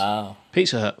 Chris? Oh.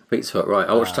 Pizza Hut. Pizza Hut, right.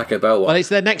 I watched Taco Bell. Well,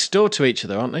 they're next door to each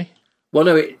other, aren't they? Well,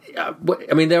 no,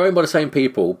 I mean, they're owned by the same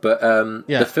people, but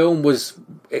the film was...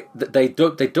 They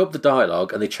dubbed the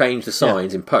dialogue and they changed the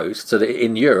signs in post, so that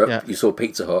in Europe you saw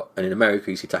Pizza Hut and in America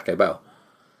you see Taco Bell.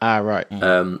 Ah, right.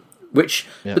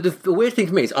 But the weird thing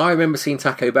for me is I remember seeing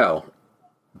Taco Bell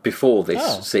before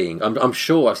this seeing... I'm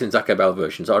sure I've seen Taco Bell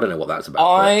versions, so I don't know what that's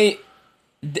about.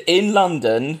 In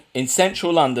London, in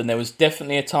central London, there was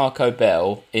definitely a Taco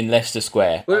Bell in Leicester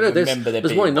Square. Well,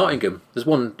 there's one in Nottingham. There's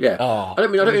one, I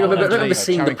don't remember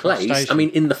seeing the place. I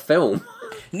mean, in the film.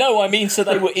 No, I mean, so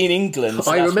they were in England.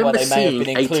 So I remember seeing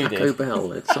a Taco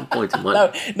Bell at some point in my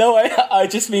life. I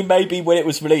just mean maybe when it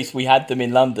was released, we had them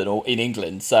in London or in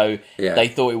England, so they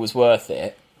thought it was worth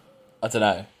it. I don't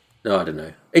know. No, I don't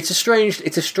know. It's a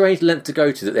strange length to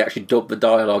go to that they actually dub the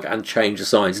dialogue and change the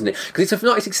signs, isn't it? Because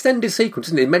it's extended sequence,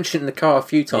 isn't it? They mention it in the car a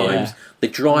few times. Yeah. They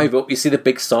drive up, you see the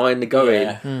big sign, they go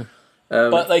in.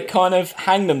 But they kind of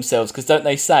hang themselves, because don't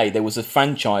they say there was a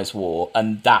franchise war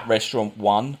and that restaurant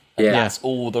won? And that's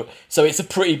all so it's a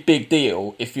pretty big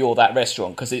deal if you're that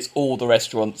restaurant, because it's all the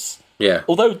restaurants. Yeah.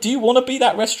 Although, do you want to be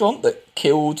that restaurant that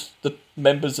killed the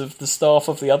members of the staff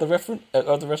of the other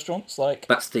restaurants? Like,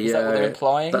 is that what they're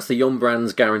implying? That's the Yum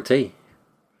Brands guarantee.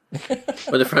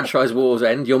 When the franchise wars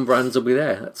end, Yum Brands will be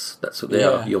there. That's what they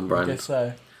are, Yum Brands. I guess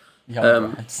so.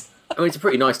 Yum Brands. I mean, it's a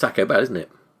pretty nice Taco Bell, isn't it?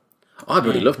 I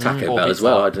really love Taco Bell as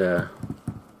well. I'd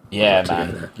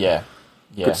man. Yeah.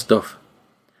 Good stuff.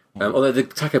 Although the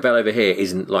Taco Bell over here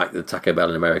isn't like the Taco Bell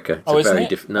in America. It's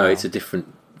isn't it? No, it's a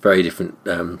very different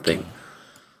thing,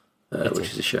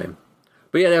 which is a shame.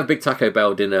 But yeah, they have a big Taco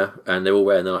Bell dinner, and they're all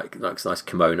wearing like nice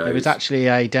kimonos. There was actually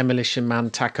a Demolition Man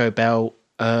Taco Bell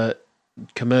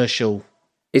commercial.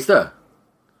 Is there?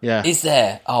 Yeah. Is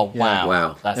there? Oh, yeah.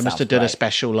 Wow. They must have done a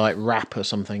special like rap or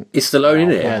something. Is Stallone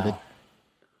in it?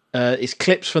 Yeah. It's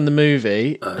clips from the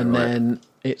movie, then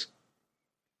it's...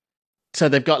 So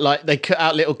they've got they cut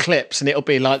out little clips, and it'll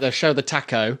be like they'll show the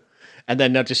taco, and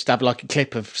then they'll just have like a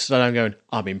clip of Stallone going,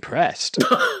 "I'm impressed,"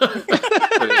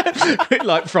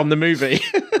 like from the movie.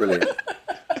 Brilliant.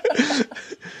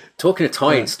 Talking of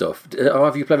tie-in stuff,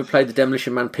 have you ever played the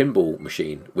Demolition Man pinball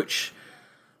machine? Which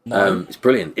it's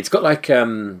brilliant. It's got like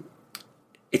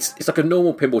it's like a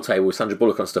normal pinball table with Sandra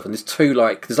Bullock on stuff, and there's two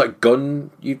there's gun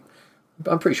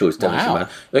I'm pretty sure it's Demolition Man.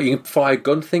 Like, you can fire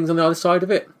gun things on the other side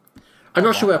of it. I'm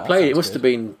not sure where I played it. It must have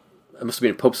been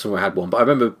a pub somewhere I had one, but I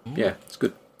remember. Yeah, it's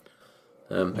good.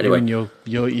 Anyway,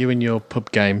 you and your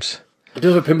pub games. I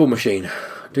do love a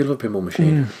pinball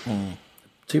machine.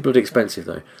 Too bloody expensive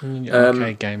though.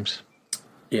 Arcade games.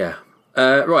 Yeah.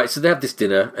 Right. So they have this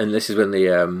dinner, and this is when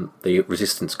the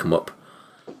Resistance come up.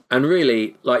 And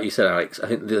really, like you said, Alex, I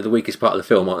think the weakest part of the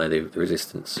film, aren't they? The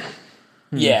Resistance.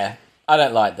 Yeah, I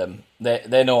don't like them.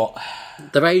 They're not.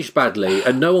 They're aged badly,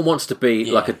 and no one wants to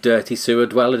be like a dirty sewer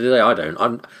dweller, do they? I don't.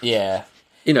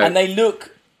 And they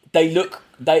look.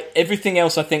 Everything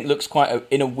else, I think, looks quite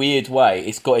in a weird way.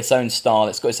 It's got its own style.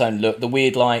 It's got its own look. The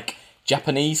weird, like,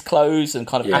 Japanese clothes and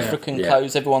kind of African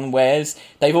clothes everyone wears.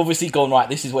 They've obviously gone, right,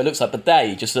 this is what it looks like. But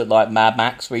they just look like Mad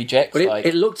Max rejects. But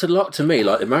it looked a lot to me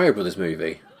like the Mario Brothers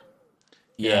movie.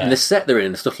 Yeah. And the set they're in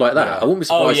and stuff like that. Yeah. I wouldn't be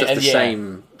surprised if it's the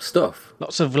same stuff.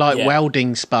 Lots of, like,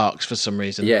 welding sparks for some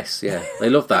reason. Yes, yeah. They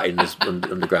love that in those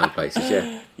underground places,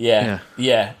 Yeah.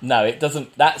 No, it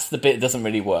doesn't... That's the bit that doesn't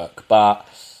really work. But,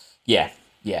 yeah.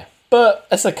 But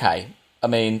it's okay. I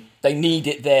mean, they need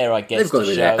it there, I guess. They've got to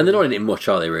be there. And they're not in it much,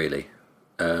 are they, really?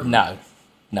 No.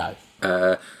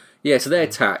 So they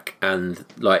attack, and,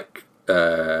 like,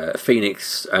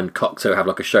 Phoenix and Cocteau have,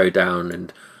 like, a showdown,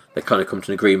 and they kind of come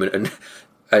to an agreement,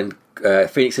 and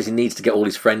Phoenix says he needs to get all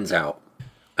his friends out.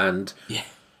 And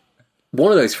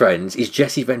one of those friends is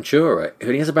Jesse Ventura, who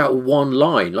only has about one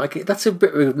line. Like, that's a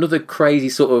bit of another crazy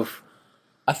sort of...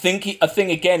 I think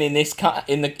again in this cut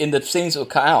in the scenes that were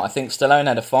cut out, I think Stallone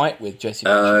had a fight with Jesse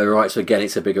Ventura. Right, so again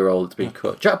it's a bigger role to be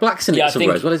cut. Jack Black's in it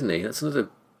somewhere as well, isn't he? That's another...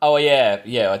 Oh yeah,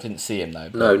 I didn't see him though.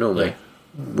 No, normally.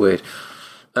 Weird.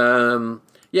 And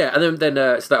then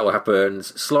so that all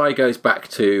happens. Sly goes back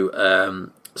to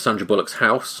Sandra Bullock's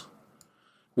house,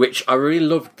 which I really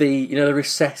loved the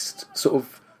recessed sort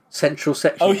of central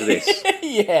section to this.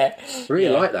 Yeah.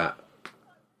 Really like that.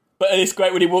 But it's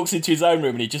great when he walks into his own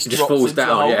room and he just drops falls into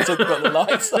down, the hole so got the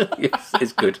lights on. Yes,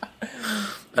 it's good.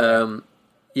 And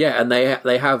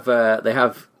they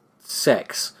have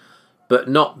sex, but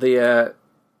not the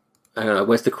I don't know,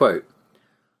 where's the quote?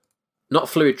 Not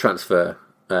fluid transfer,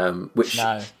 which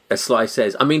as Sly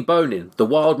says, I mean boning, the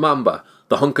wild mamba,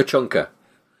 the hunker chunker.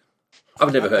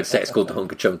 I've never heard sex called the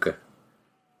hunker chunker.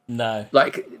 No.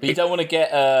 But you don't want to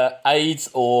get AIDS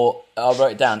or... I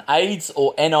wrote it down. AIDS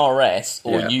or NRS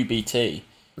or UBT.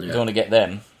 You don't want to get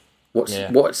them. Are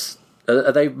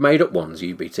they made up ones,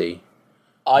 UBT?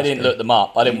 I didn't look them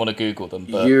up. I didn't want to Google them.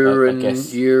 But I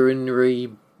guess...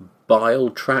 Urinary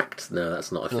bile tract? No,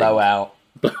 that's not a thing. Blowout.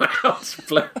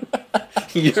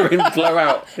 Urine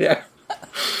blowout, yeah.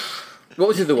 What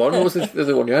was the other one? What was the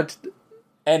other one you had?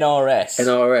 NRS.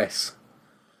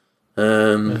 I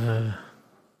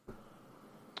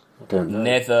don't know.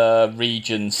 Nether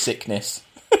region sickness.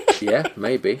 Yeah,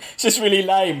 maybe. It's just really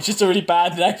lame. It's just a really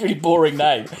bad name, really boring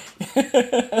name.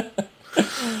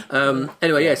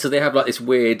 Anyway, so they have like this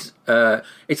weird...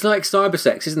 it's like cyber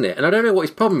sex, isn't it? And I don't know what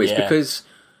his problem is because,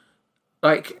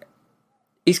 like,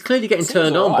 he's clearly getting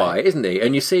turned on by it, isn't he?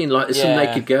 And you're seeing, like, there's some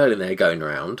naked girl in there going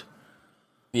around.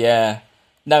 Yeah.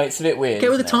 No, it's a bit weird. Get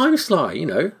with the time, Sly,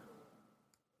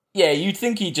 Yeah, you'd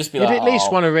think he'd just be You'd at least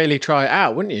want to really try it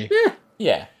out, wouldn't you?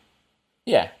 Yeah.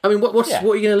 I mean, what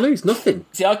are you going to lose? Nothing.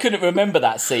 See, I couldn't remember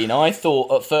that scene. I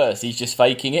thought at first he's just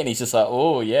faking it, and he's just like,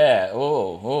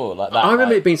 like that. I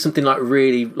remember it being something like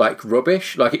really like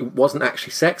rubbish, like it wasn't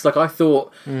actually sex. Like I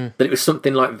thought that it was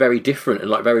something like very different and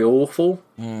like very awful.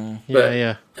 I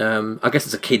guess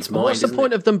it's a kid's mind. What's the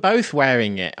point of them both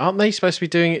wearing it? Aren't they supposed to be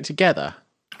doing it together?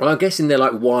 Well, I'm guessing they're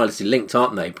like wirelessly linked,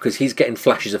 aren't they? Because he's getting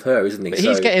flashes of her, isn't he? But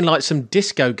he's getting like some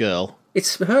disco girl.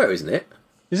 It's her, isn't it?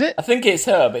 Is it? I think it's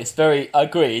her, but it's very... I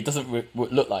agree, it doesn't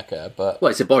look like her, but...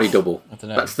 Well, it's a body double. I don't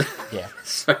know.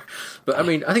 So, but, I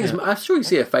mean, I think I'm sure you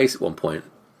see her face at one point.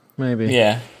 Maybe.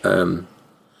 Yeah.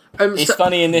 It's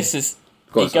funny in this is...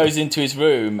 He goes into his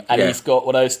room and he's got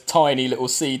one of those tiny little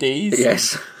CDs.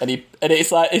 Yes. And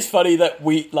it's like, it's funny that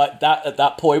we, like, that at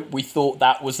that point, we thought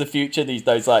that was the future,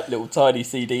 those, like, little tiny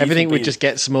CDs. Everything would just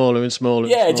get smaller and smaller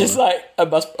and smaller. Just like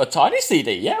a tiny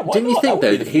CD, yeah. Why Didn't not? You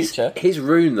think, though, his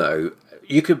room, though...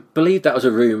 You could believe that was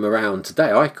a room around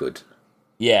today. I could.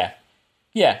 Yeah.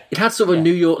 It had sort of a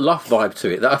New York loft vibe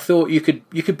to it that I thought you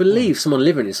could believe someone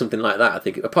living in something like that. I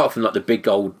think, apart from like the big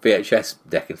old VHS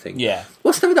deck and thing. Yeah.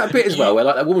 What's there with that bit as well, where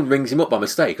like that woman rings him up by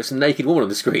mistake? It's a naked woman on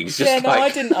the screen. It's just I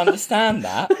didn't understand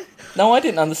that.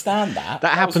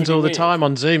 That happens all the time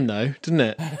on Zoom, though, doesn't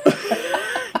it?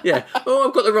 Yeah. Oh,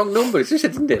 I've got the wrong number. It's just,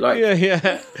 isn't it? Like,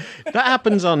 yeah. That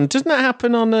happens on. Doesn't that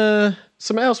happen on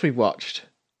something else we've watched?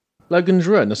 Logan's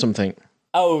Run or something.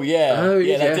 Oh yeah, They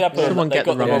did happen. Someone they get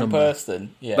got the wrong number.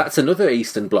 person. Yeah, That's another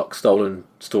Eastern Bloc stolen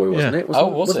story, wasn't it?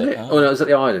 Wasn't it? Oh. Oh no, it was at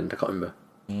the island. I can't remember.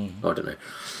 I don't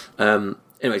know.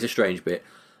 Anyway, it's a strange bit.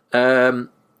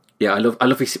 Yeah, I love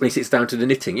when he sits down to the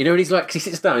knitting. You know, when he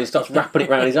sits down and he starts wrapping it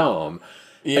around his arm.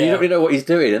 Yeah. And you don't really know what he's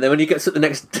doing. And then when he gets up the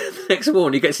next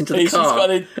morning, he gets into the car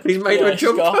and he's made her a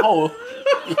jumper.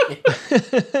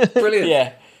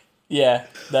 Brilliant. Yeah.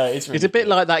 No, it's really a bit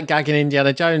like that gag in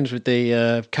Indiana Jones with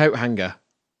the coat hanger,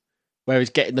 where he's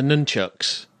getting the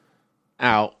nunchucks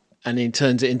out and he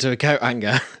turns it into a coat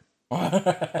hanger. I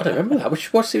don't remember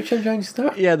that. What's the change is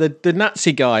that? Yeah, the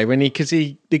Nazi guy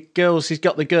he's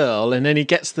got the girl and then he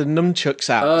gets the nunchucks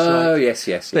out. Oh, yes.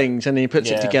 Things and he puts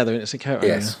it together and it's a coat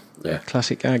hanger. Yes, yeah.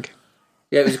 Classic gag.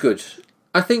 Yeah, it was good.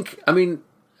 I think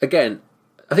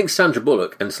Sandra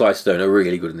Bullock and Sly Stone are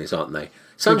really good in this, aren't they?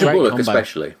 Sandra Bullock combo.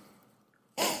 especially.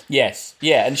 Yes,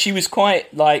 yeah, and she was quite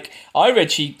I read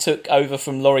she took over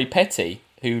from Laurie Petty,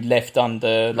 who left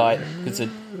under because of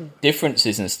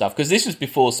differences and stuff. Because this was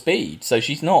before Speed, so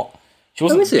she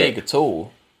wasn't big at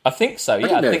all. I think so.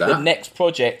 Yeah, I think the next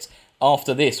project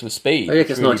after this was Speed. Oh yeah,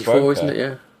 because really 94, isn't it?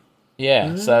 Yeah.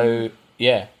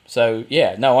 Yeah. So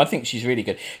yeah. No, I think she's really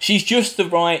good. She's just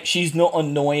She's not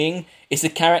annoying. It's a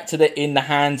character that, in the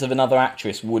hands of another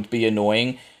actress, would be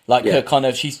annoying. Her kind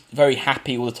of, she's very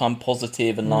happy all the time,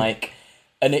 positive, and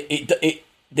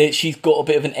and she's got a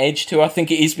bit of an edge to her. I think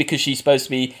it is because she's supposed to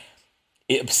be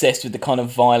obsessed with the kind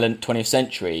of violent 20th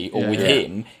century, or with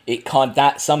him. It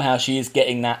that somehow she is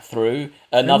getting that through.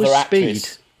 Another actress.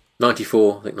 Speed?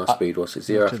 94, I think not Speed was. It's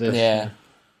the year after. Yeah.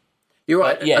 You're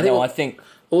right. I think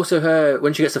also her,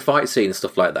 when she gets a fight scene and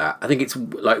stuff like that, I think it's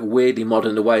weirdly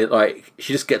modern the way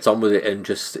she just gets on with it and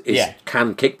just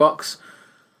can kickbox.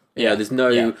 Yeah, there's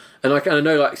no, and I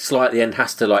know Sly at the end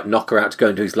has to knock her out to go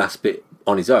and do his last bit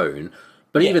on his own,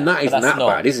 but even that isn't that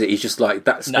bad, is it? He's just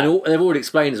that's, and they've already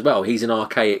explained as well. He's an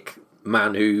archaic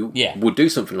man who would do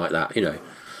something like that, you know.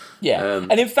 Yeah,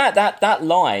 and in fact, that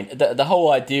line, the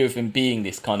whole idea of him being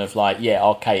this kind of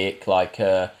archaic,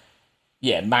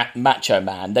 macho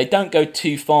man, they don't go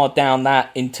too far down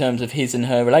that in terms of his and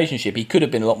her relationship. He could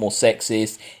have been a lot more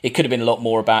sexist. It could have been a lot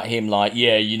more about him,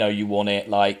 you want it,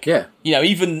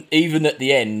 even at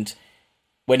the end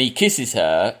when he kisses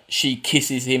her, she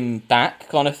kisses him back,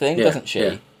 kind of thing, doesn't she?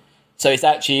 Yeah. So it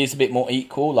actually is a bit more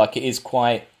equal. It is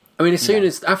quite. I mean, as soon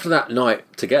as after that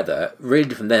night together,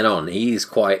 really from then on, he is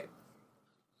quite.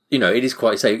 It is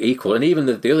quite equal, and even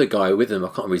the other guy with him, I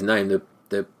can't remember his name,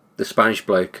 the Spanish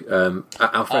bloke,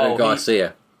 Alfredo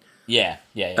Garcia. Yeah.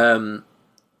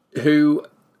 Who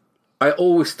I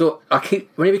always thought,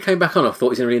 whenever he came back on, I thought he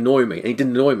was going to really annoy me, and he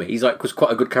didn't annoy me. He's was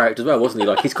quite a good character as well, wasn't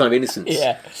he? His kind of innocence.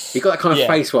 Yeah. He got that kind of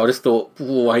face where I just thought,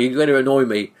 are you going to annoy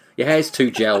me? Your hair's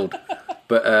too gelled.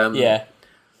 But,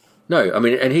 no, I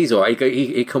mean, and he's alright.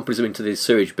 He accompanies him into the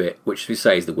sewage bit, which we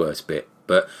say is the worst bit,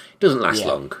 but it doesn't last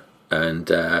long. And,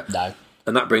 no.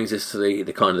 And that brings us to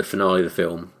the kind of the finale of the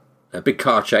film. A big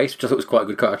car chase, which I thought was quite a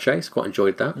good car chase. Quite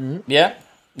enjoyed that. Mm-hmm. Yeah.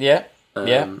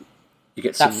 You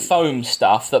get that foam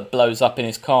stuff that blows up in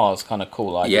his car is kind of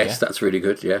cool idea. Yes, that's really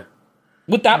good, yeah.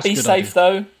 Would that be safe,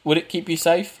 though? Would it keep you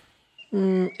safe?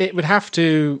 It would have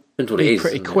to be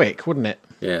pretty quick, wouldn't it?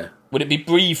 Yeah. Would it be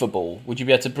breathable? Would you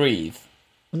be able to breathe?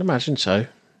 I'd imagine so.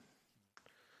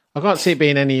 I can't see it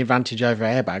being any advantage over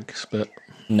airbags, but...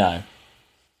 No.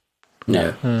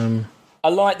 Yeah. I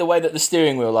like the way that the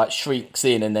steering wheel shrieks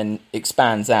in and then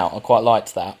expands out. I quite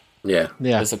liked that. Yeah.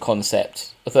 As a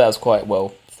concept. I thought that was quite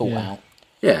well thought out.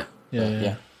 Yeah.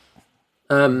 Yeah.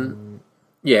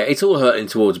 It's all hurting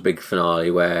towards a big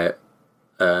finale where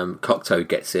Cocteau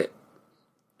gets it.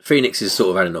 Phoenix has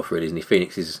sort of had enough, really, isn't he?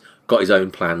 Phoenix has got his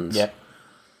own plans. Yeah.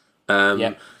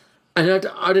 And I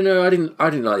don't know, I didn't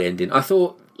like the ending. I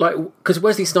thought, because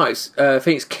Wesley Snipes,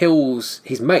 Phoenix kills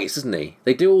his mates, doesn't he?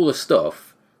 They do all the stuff.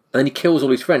 And then he kills all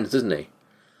his friends, doesn't he?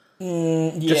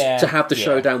 Just to have the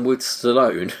showdown with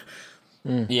Stallone.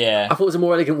 Yeah. I thought it was a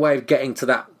more elegant way of getting to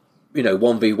that,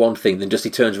 1v1 thing than just he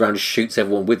turns around and shoots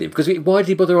everyone with him. Because why did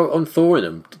he bother on thawing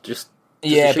them? Just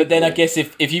but then I guess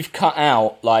if you've cut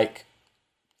out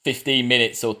 15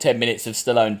 minutes or 10 minutes of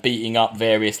Stallone beating up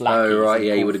various lackeys. Oh, right,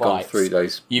 you would have gone through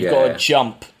those. You've got to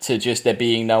jump to just there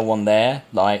being no one there.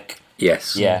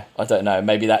 Yes. Yeah, I don't know.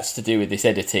 Maybe that's to do with this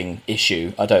editing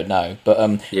issue. I don't know. But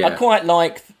I quite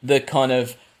like the kind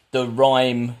of the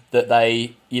rhyme that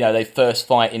they first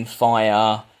fight in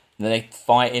fire, and then they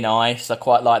fight in ice. I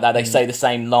quite like that. They say the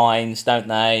same lines, don't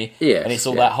they? Yeah. And it's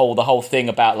all the whole thing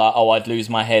about I'd lose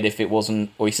my head if it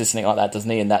wasn't, or he says something like that, doesn't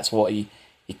he? And that's what he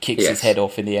kicks his head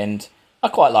off in the end. I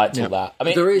quite liked all that. I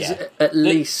mean, there is at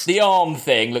least the arm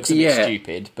thing looks a bit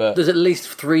stupid, but there's at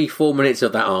least 3-4 minutes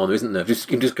of that arm, isn't there?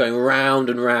 Just going round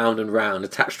and round and round,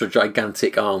 attached to a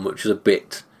gigantic arm, which is a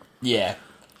bit strange,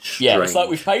 it's like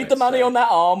we've paid the money on that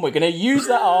arm. We're going to use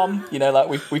that arm. You know,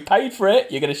 like we paid for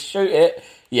it. You're going to shoot it.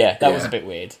 Yeah, that was a bit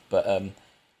weird. But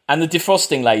and the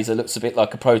defrosting laser looks a bit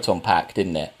like a proton pack,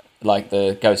 didn't it? Like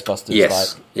the Ghostbusters.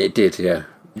 Yes, it did. Yeah,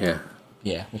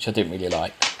 which I didn't really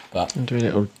like. But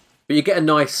you get a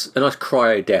nice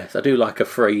cryo death. I do like a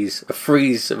freeze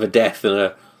of a death and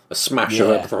a smash of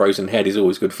a frozen head is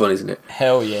always good fun, isn't it?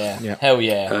 Hell yeah. Hell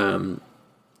yeah. And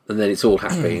then it's all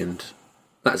happy and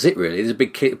that's it really. There's a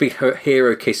big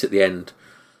hero kiss at the end.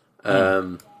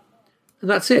 And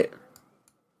that's it.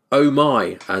 Oh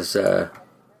my, as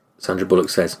Sandra Bullock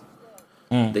says.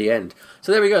 The end.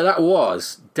 So there we go. That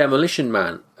was Demolition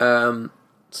Man.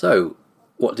 So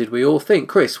what did we all think?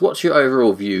 Chris, what's your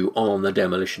overall view on the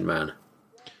Demolition Man?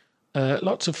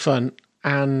 Lots of fun.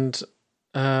 And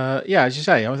as you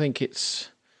say, I think it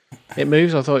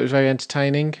moves. I thought it was very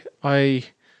entertaining. I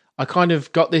kind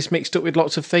of got this mixed up with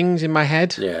lots of things in my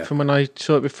head from when I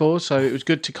saw it before, so it was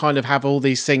good to kind of have all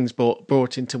these things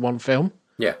brought into one film.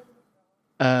 Yeah.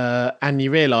 And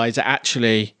you realise that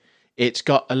actually it's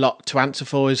got a lot to answer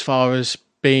for as far as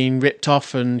being ripped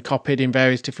off and copied in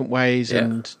various different ways,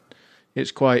 and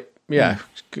it's quite,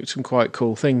 some quite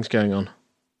cool things going on.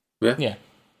 Yeah. Yeah.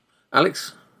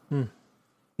 Alex?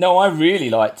 No, I really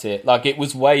liked it. Like, it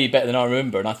was way better than I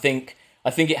remember, and I think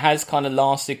it has kind of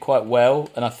lasted quite well,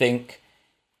 and I think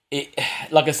it,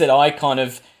 like I said, I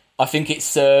think it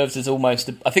serves as almost,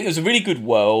 I think there's a really good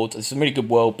world, there's some really good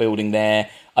world building there.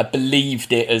 I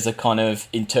believed it as a kind of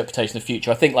interpretation of the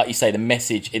future. I think, like you say, the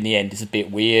message in the end is a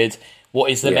bit weird. What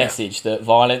is the message? That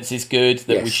violence is good,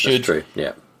 that we should... That's true,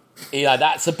 yeah. You know,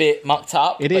 that's a bit mucked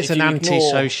up. It is an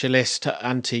anti-socialist,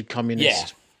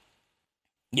 anti-communist...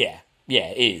 Yeah,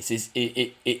 it is.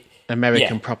 It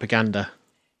American propaganda.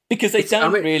 Because they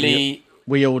don't really...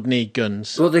 We all need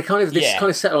guns. Well, they kind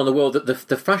of settle on the world that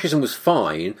the fascism was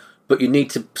fine, but you need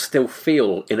to still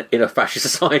feel in a fascist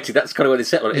society. That's kind of where they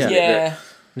settle on it, isn't it?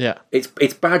 Yeah.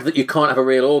 It's bad that you can't have a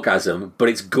real orgasm, but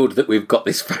it's good that we've got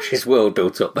this fascist world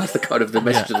built up. That's the kind of the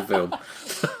message of the film.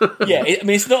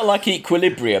 It's not like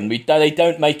Equilibrium. They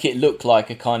don't make it look like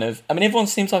a kind of... I mean, everyone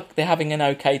seems like they're having an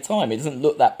okay time. It doesn't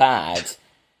look that bad.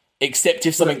 Except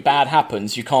if something bad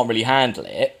happens, you can't really handle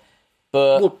it.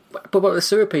 But what about the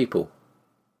sewer people?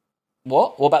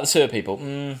 What? What about the sewer people?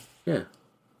 Yeah.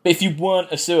 But if you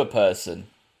weren't a sewer person...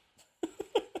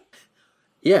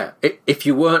 Yeah, if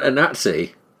you weren't a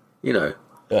Nazi, you know...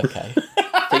 Okay.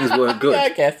 Things weren't good. I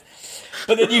guess.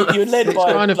 But then you're led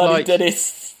by kind of like...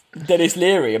 Dennis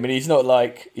Leary. I mean, he's not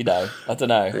like, you know... I don't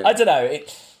know. Yeah. I don't know.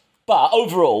 But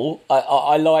overall,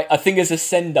 I think there's a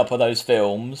send-up of those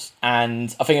films,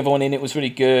 and I think everyone in it was really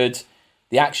good.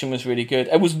 The action was really good.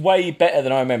 It was way better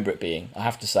than I remember it being, I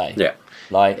have to say. Yeah.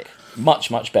 Like, much,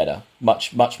 much better.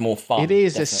 Much, much more fun. It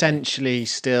is essentially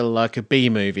still like a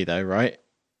B-movie, though, right?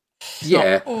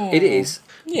 It is.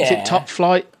 Yeah. Is it top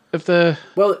flight of the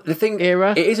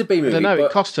era? It is a B-movie. I don't know,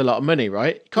 it cost a lot of money,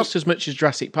 right? It cost as much as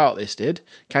Jurassic Park this did.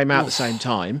 Came out at the same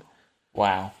time.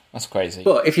 Wow, that's crazy.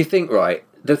 But if you think, right,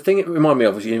 the thing it reminded me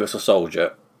of was Universal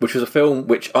Soldier, which was a film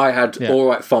which I had all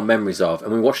right fond memories of,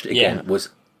 and we watched it again, was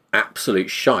absolute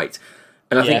shite.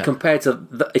 And I think compared to...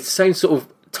 it's the same sort of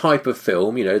type of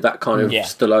film, you know, that kind of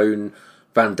Stallone,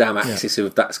 Van Damme axis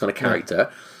of that kind of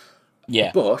character.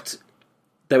 Yeah. But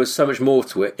there was so much more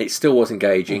to it. It still was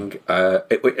engaging. And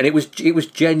it was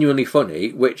genuinely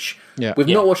funny, which we've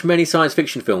not watched many science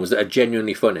fiction films that are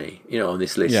genuinely funny, you know, on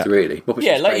this list, really.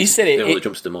 Like you said, it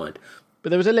jumps to mind. But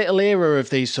there was a little era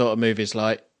of these sort of movies,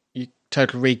 like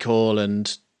Total Recall,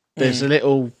 and there's a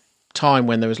little time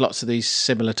when there was lots of these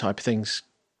similar type of things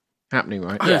happening,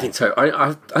 right? I don't think so.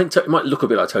 I think it might look a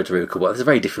bit like Total Recall, but it's a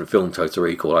very different film, Total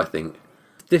Recall, I think.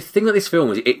 The thing that this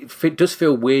film is, it does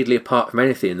feel weirdly apart from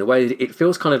anything in the way that it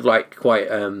feels kind of like quite,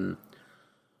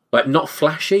 like not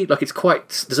flashy. Like it's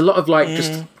quite, there's a lot of like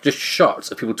just shots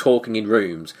of people talking in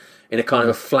rooms in a kind of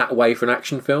a flat way for an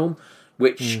action film,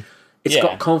 which... It's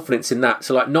got confidence in that.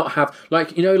 So, like, not have...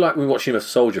 Like, you know, like when we're watching a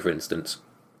Soldier, for instance,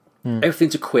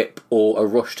 everything's a quip or a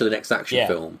rush to the next action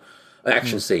film, an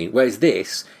action scene. Whereas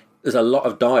this, there's a lot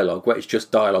of dialogue where it's just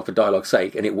dialogue for dialogue's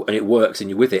sake, and it works, and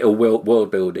you're with it, or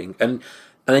world building. And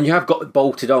then you have got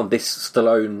bolted on this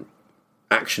Stallone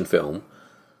action film.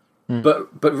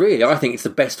 But really, I think it's the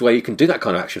best way you can do that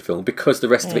kind of action film, because the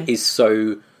rest of it is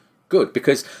so good.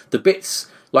 Because the bits...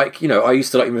 Like, you know, I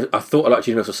thought I liked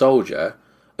Universal Soldier...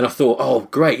 And I thought, oh,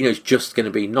 great, it's just going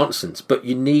to be nonsense. But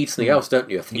you need something else, don't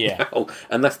you? I think now.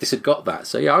 And this had got that.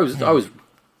 So yeah, I was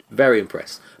very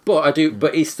impressed. But I do.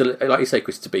 But it's still, like you say,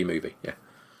 Chris, it's a B movie. Yeah.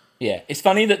 Yeah, it's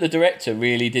funny that the director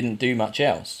really didn't do much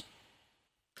else.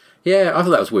 Yeah, I thought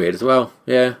that was weird as well.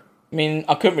 Yeah. I mean,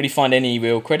 I couldn't really find any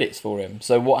real credits for him.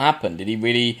 So what happened? Did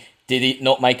he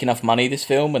not make enough money, this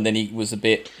film, and then he was a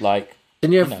bit like...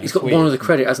 He's got one of the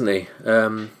credit, hasn't he?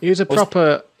 He was a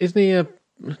proper... Isn't he a...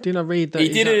 Didn't I read that? He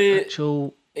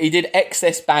did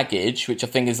Excess Baggage, which I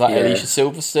think is like Alicia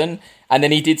Silverstone, and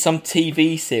then he did some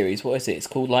TV series. What is it? It's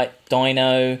called like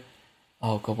Dino...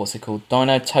 Oh, God, what's it called?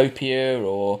 Dinotopia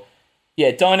or...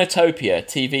 Yeah, Dinotopia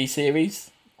TV series.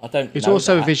 I don't He's know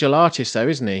also that. a visual artist, though,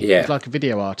 isn't he? Yeah. He's like a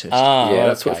video artist.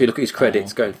 That's what, if you look at his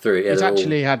credits going through it. Yeah,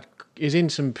 He's in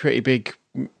some pretty big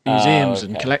museums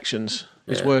and collections.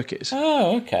 His work is.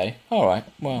 Oh, okay. All right.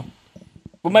 Well,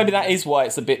 maybe that is why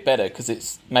it's a bit better,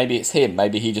 because maybe it's him.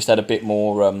 Maybe he just had a bit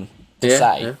more to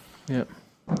say. Yeah.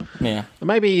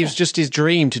 Maybe it was just his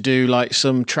dream to do like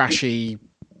some trashy,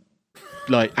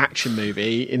 like action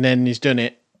movie, and then he's done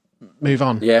it. Move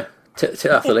on. Yeah. Tick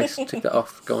that off the list. Tick that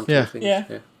off. Go on to things.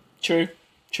 Yeah. True.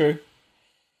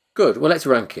 Good. Well, let's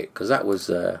rank it, because that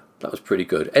was pretty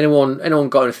good. Anyone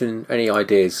got anything? Any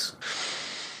ideas?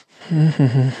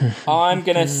 I'm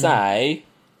gonna say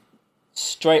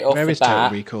straight off the bat. There is Total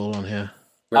Recall on here.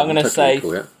 I'm gonna say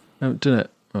haven't done it.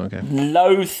 Oh, okay.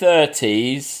 Low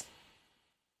 30s,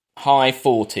 high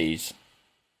 40s.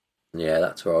 Yeah,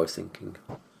 that's what I was thinking.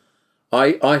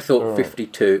 I thought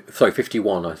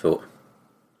 51. I thought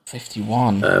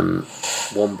 51.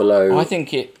 One below. I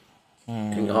think it.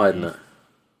 Can you hide in that?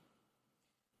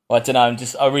 I don't know.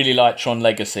 I really like Tron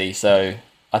Legacy, so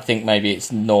I think maybe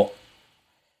it's not.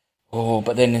 Oh,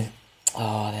 but then.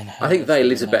 I think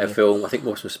Veil is a better film. I think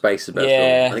More From Space is a better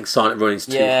film. I think Silent Running's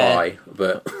too high,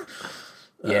 but.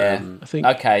 I think.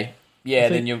 Okay. Yeah,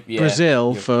 then you're. Yeah,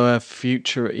 Brazil for a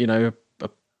future, dystopia.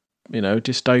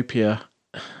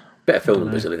 Better film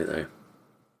than Brazil, isn't it, though?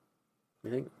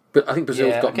 You think? But I think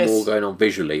Brazil's got more going on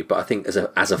visually, but I think as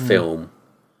a film.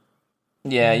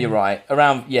 Yeah, you're right.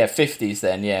 Around 50s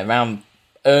then, around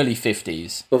early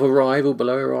 50s. Of Arrival,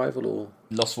 below Arrival, or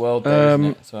Lost World there, isn't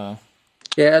it, as well?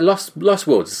 Yeah, Lost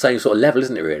World's the same sort of level,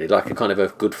 isn't it, really? Like a kind of a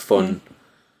good fun...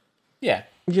 Yeah.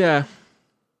 Yeah.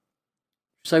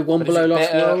 So one below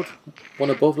Lost World?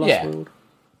 One above Lost World?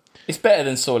 It's better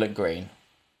than Soylent Green.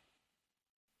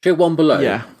 Sure, one below?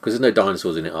 Yeah. Because there's no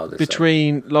dinosaurs in it, are there?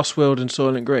 Between Lost World and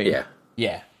Soylent Green? Yeah.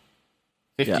 Yeah.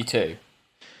 52.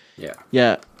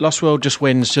 Yeah. Lost World just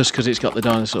wins just because it's got the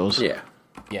dinosaurs. Yeah.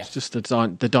 It's just the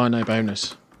dino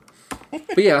bonus.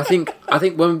 But yeah, I think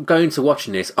when going to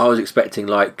watching this, I was expecting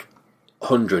like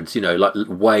hundreds, like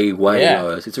way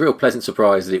lower. It's a real pleasant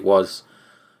surprise that it was.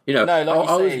 I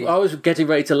was getting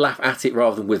ready to laugh at it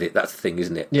rather than with it. That's the thing,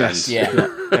 isn't it? Yes,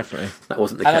 definitely. That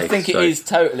wasn't the case. And I think it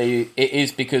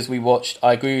is because we watched.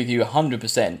 I agree with you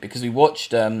 100% because we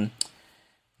watched.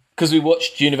 Because we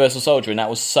watched Universal Soldier and that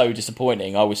was so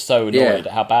disappointing. I was so annoyed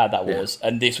at how bad that was.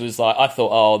 And this was like, I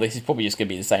thought, this is probably just going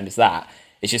to be the same as that.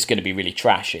 It's just going to be really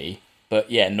trashy.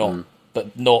 But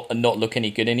not look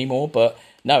any good anymore. But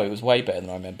no, it was way better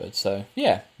than I remembered. So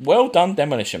yeah, well done,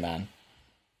 Demolition Man.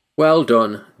 Well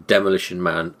done, Demolition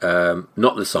Man.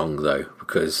 Not the song though,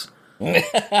 because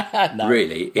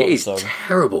really it is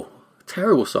terrible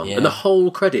song. Yeah. And the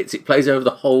whole credits, it plays over the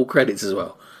whole credits as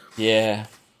well. Yeah.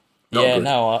 It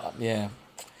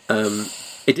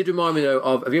did remind me though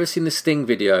of. Have you ever seen the Sting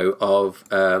video of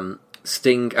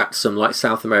Sting at some like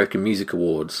South American music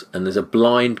awards? And there's a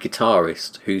blind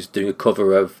guitarist who's doing a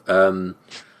cover of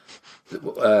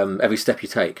Every Step You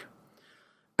Take,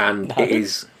 and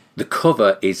the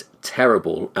cover is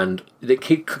terrible, and it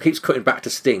keeps cutting back to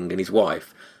Sting and his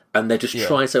wife. And they're just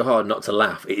trying so hard not to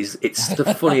laugh. It's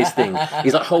the funniest thing.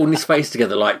 He's like holding his face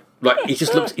together, like he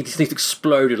just needs to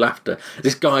explode with laughter.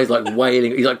 This guy's like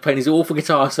wailing. He's like playing his awful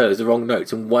guitar solos, the wrong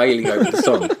notes, and wailing over the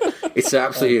song. It's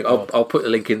absolutely. I'll put the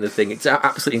link in the thing. It's an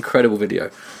absolutely incredible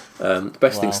video.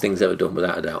 Best thing Sting's ever done,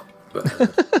 without a doubt.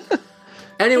 But,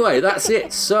 anyway, that's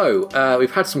it. So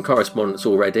we've had some correspondence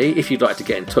already. If you'd like to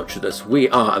get in touch with us, we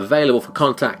are available for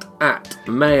contact at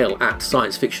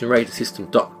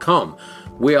mail@sciencefictionradiosystem.com.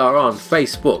 We are on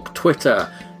Facebook,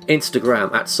 Twitter,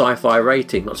 Instagram at Sci-Fi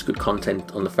Rating. Lots of good content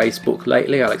on the Facebook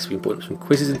lately. Alex has been putting up some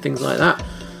quizzes and things like that.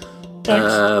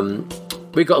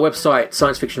 We've got a website,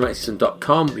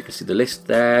 sciencefictionradiosystem.com. You can see the list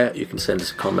there. You can send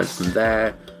us a comment from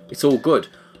there. It's all good.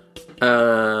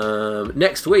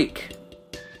 Next week,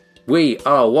 we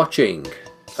are watching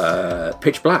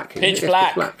Pitch Black. Pitch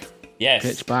Black. Yes.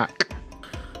 Pitch Black.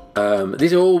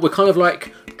 These are all, we're kind of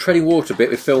like treading water a bit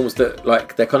with films that,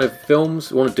 like, they're kind of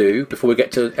films we want to do before we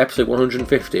get to episode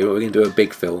 150, where we're going to do a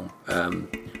big film.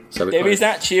 So there is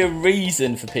actually a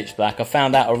reason for Pitch Black. I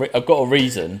found out. I've got a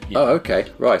reason. Oh, okay,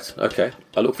 right, okay.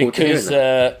 I look forward to hearing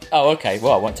that. Okay.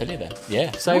 Well, I won't tell you then.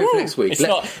 Yeah. Save it for next week. It's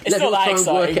not that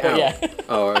exciting, but yeah.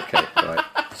 Oh, okay, right.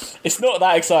 It's not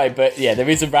that exciting, but yeah, there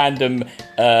is a random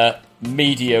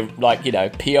media, like, you know,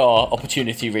 PR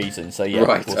opportunity reason. So yeah.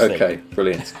 Right. We'll okay. see.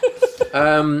 Brilliant.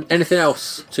 Anything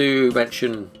else to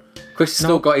mention? Chris has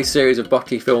still got his series of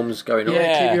Botty films going on.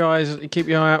 Yeah, keep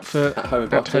your eye out for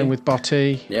At Home with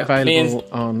Botty. Yeah. Available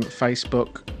on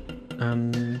Facebook.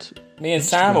 And me and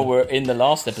Sam were in the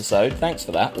last episode. Thanks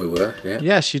for that. We were, yeah.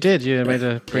 Yes, you did. You made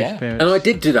a brief appearance. And I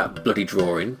did do that bloody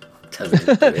drawing. Tell me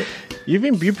to do it.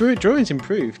 Your drawing's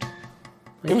improved.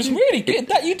 It was really good.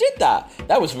 That you did that.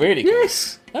 That was really good.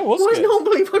 Yes. That was good. Why good. does no one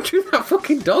believe I drew that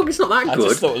fucking dog? It's not that good.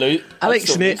 Just thought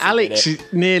Alex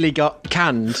nearly got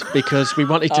canned because we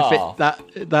wanted to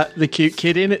fit the cute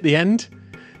kid in at the end,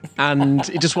 and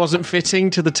it just wasn't fitting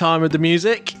to the time of the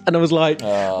music. And I was like,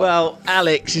 well,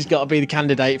 Alex has got to be the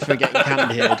candidate for getting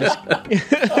canned here.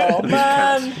 Oh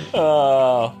man!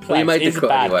 Oh, well, you made the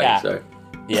cut anyway, so.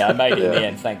 Yeah, I made it in the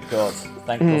end. Thank God.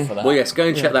 Thank God for that. Well, yes, go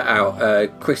and check that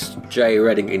out. Chris J.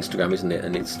 Redding Instagram, isn't it?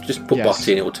 And it's just put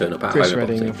Botty and it will turn up at Chris home.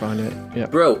 Redding, you'll find it. Yeah.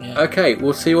 Bro, okay,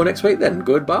 we'll see you all next week then.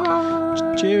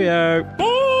 Goodbye. Cheerio. Bye.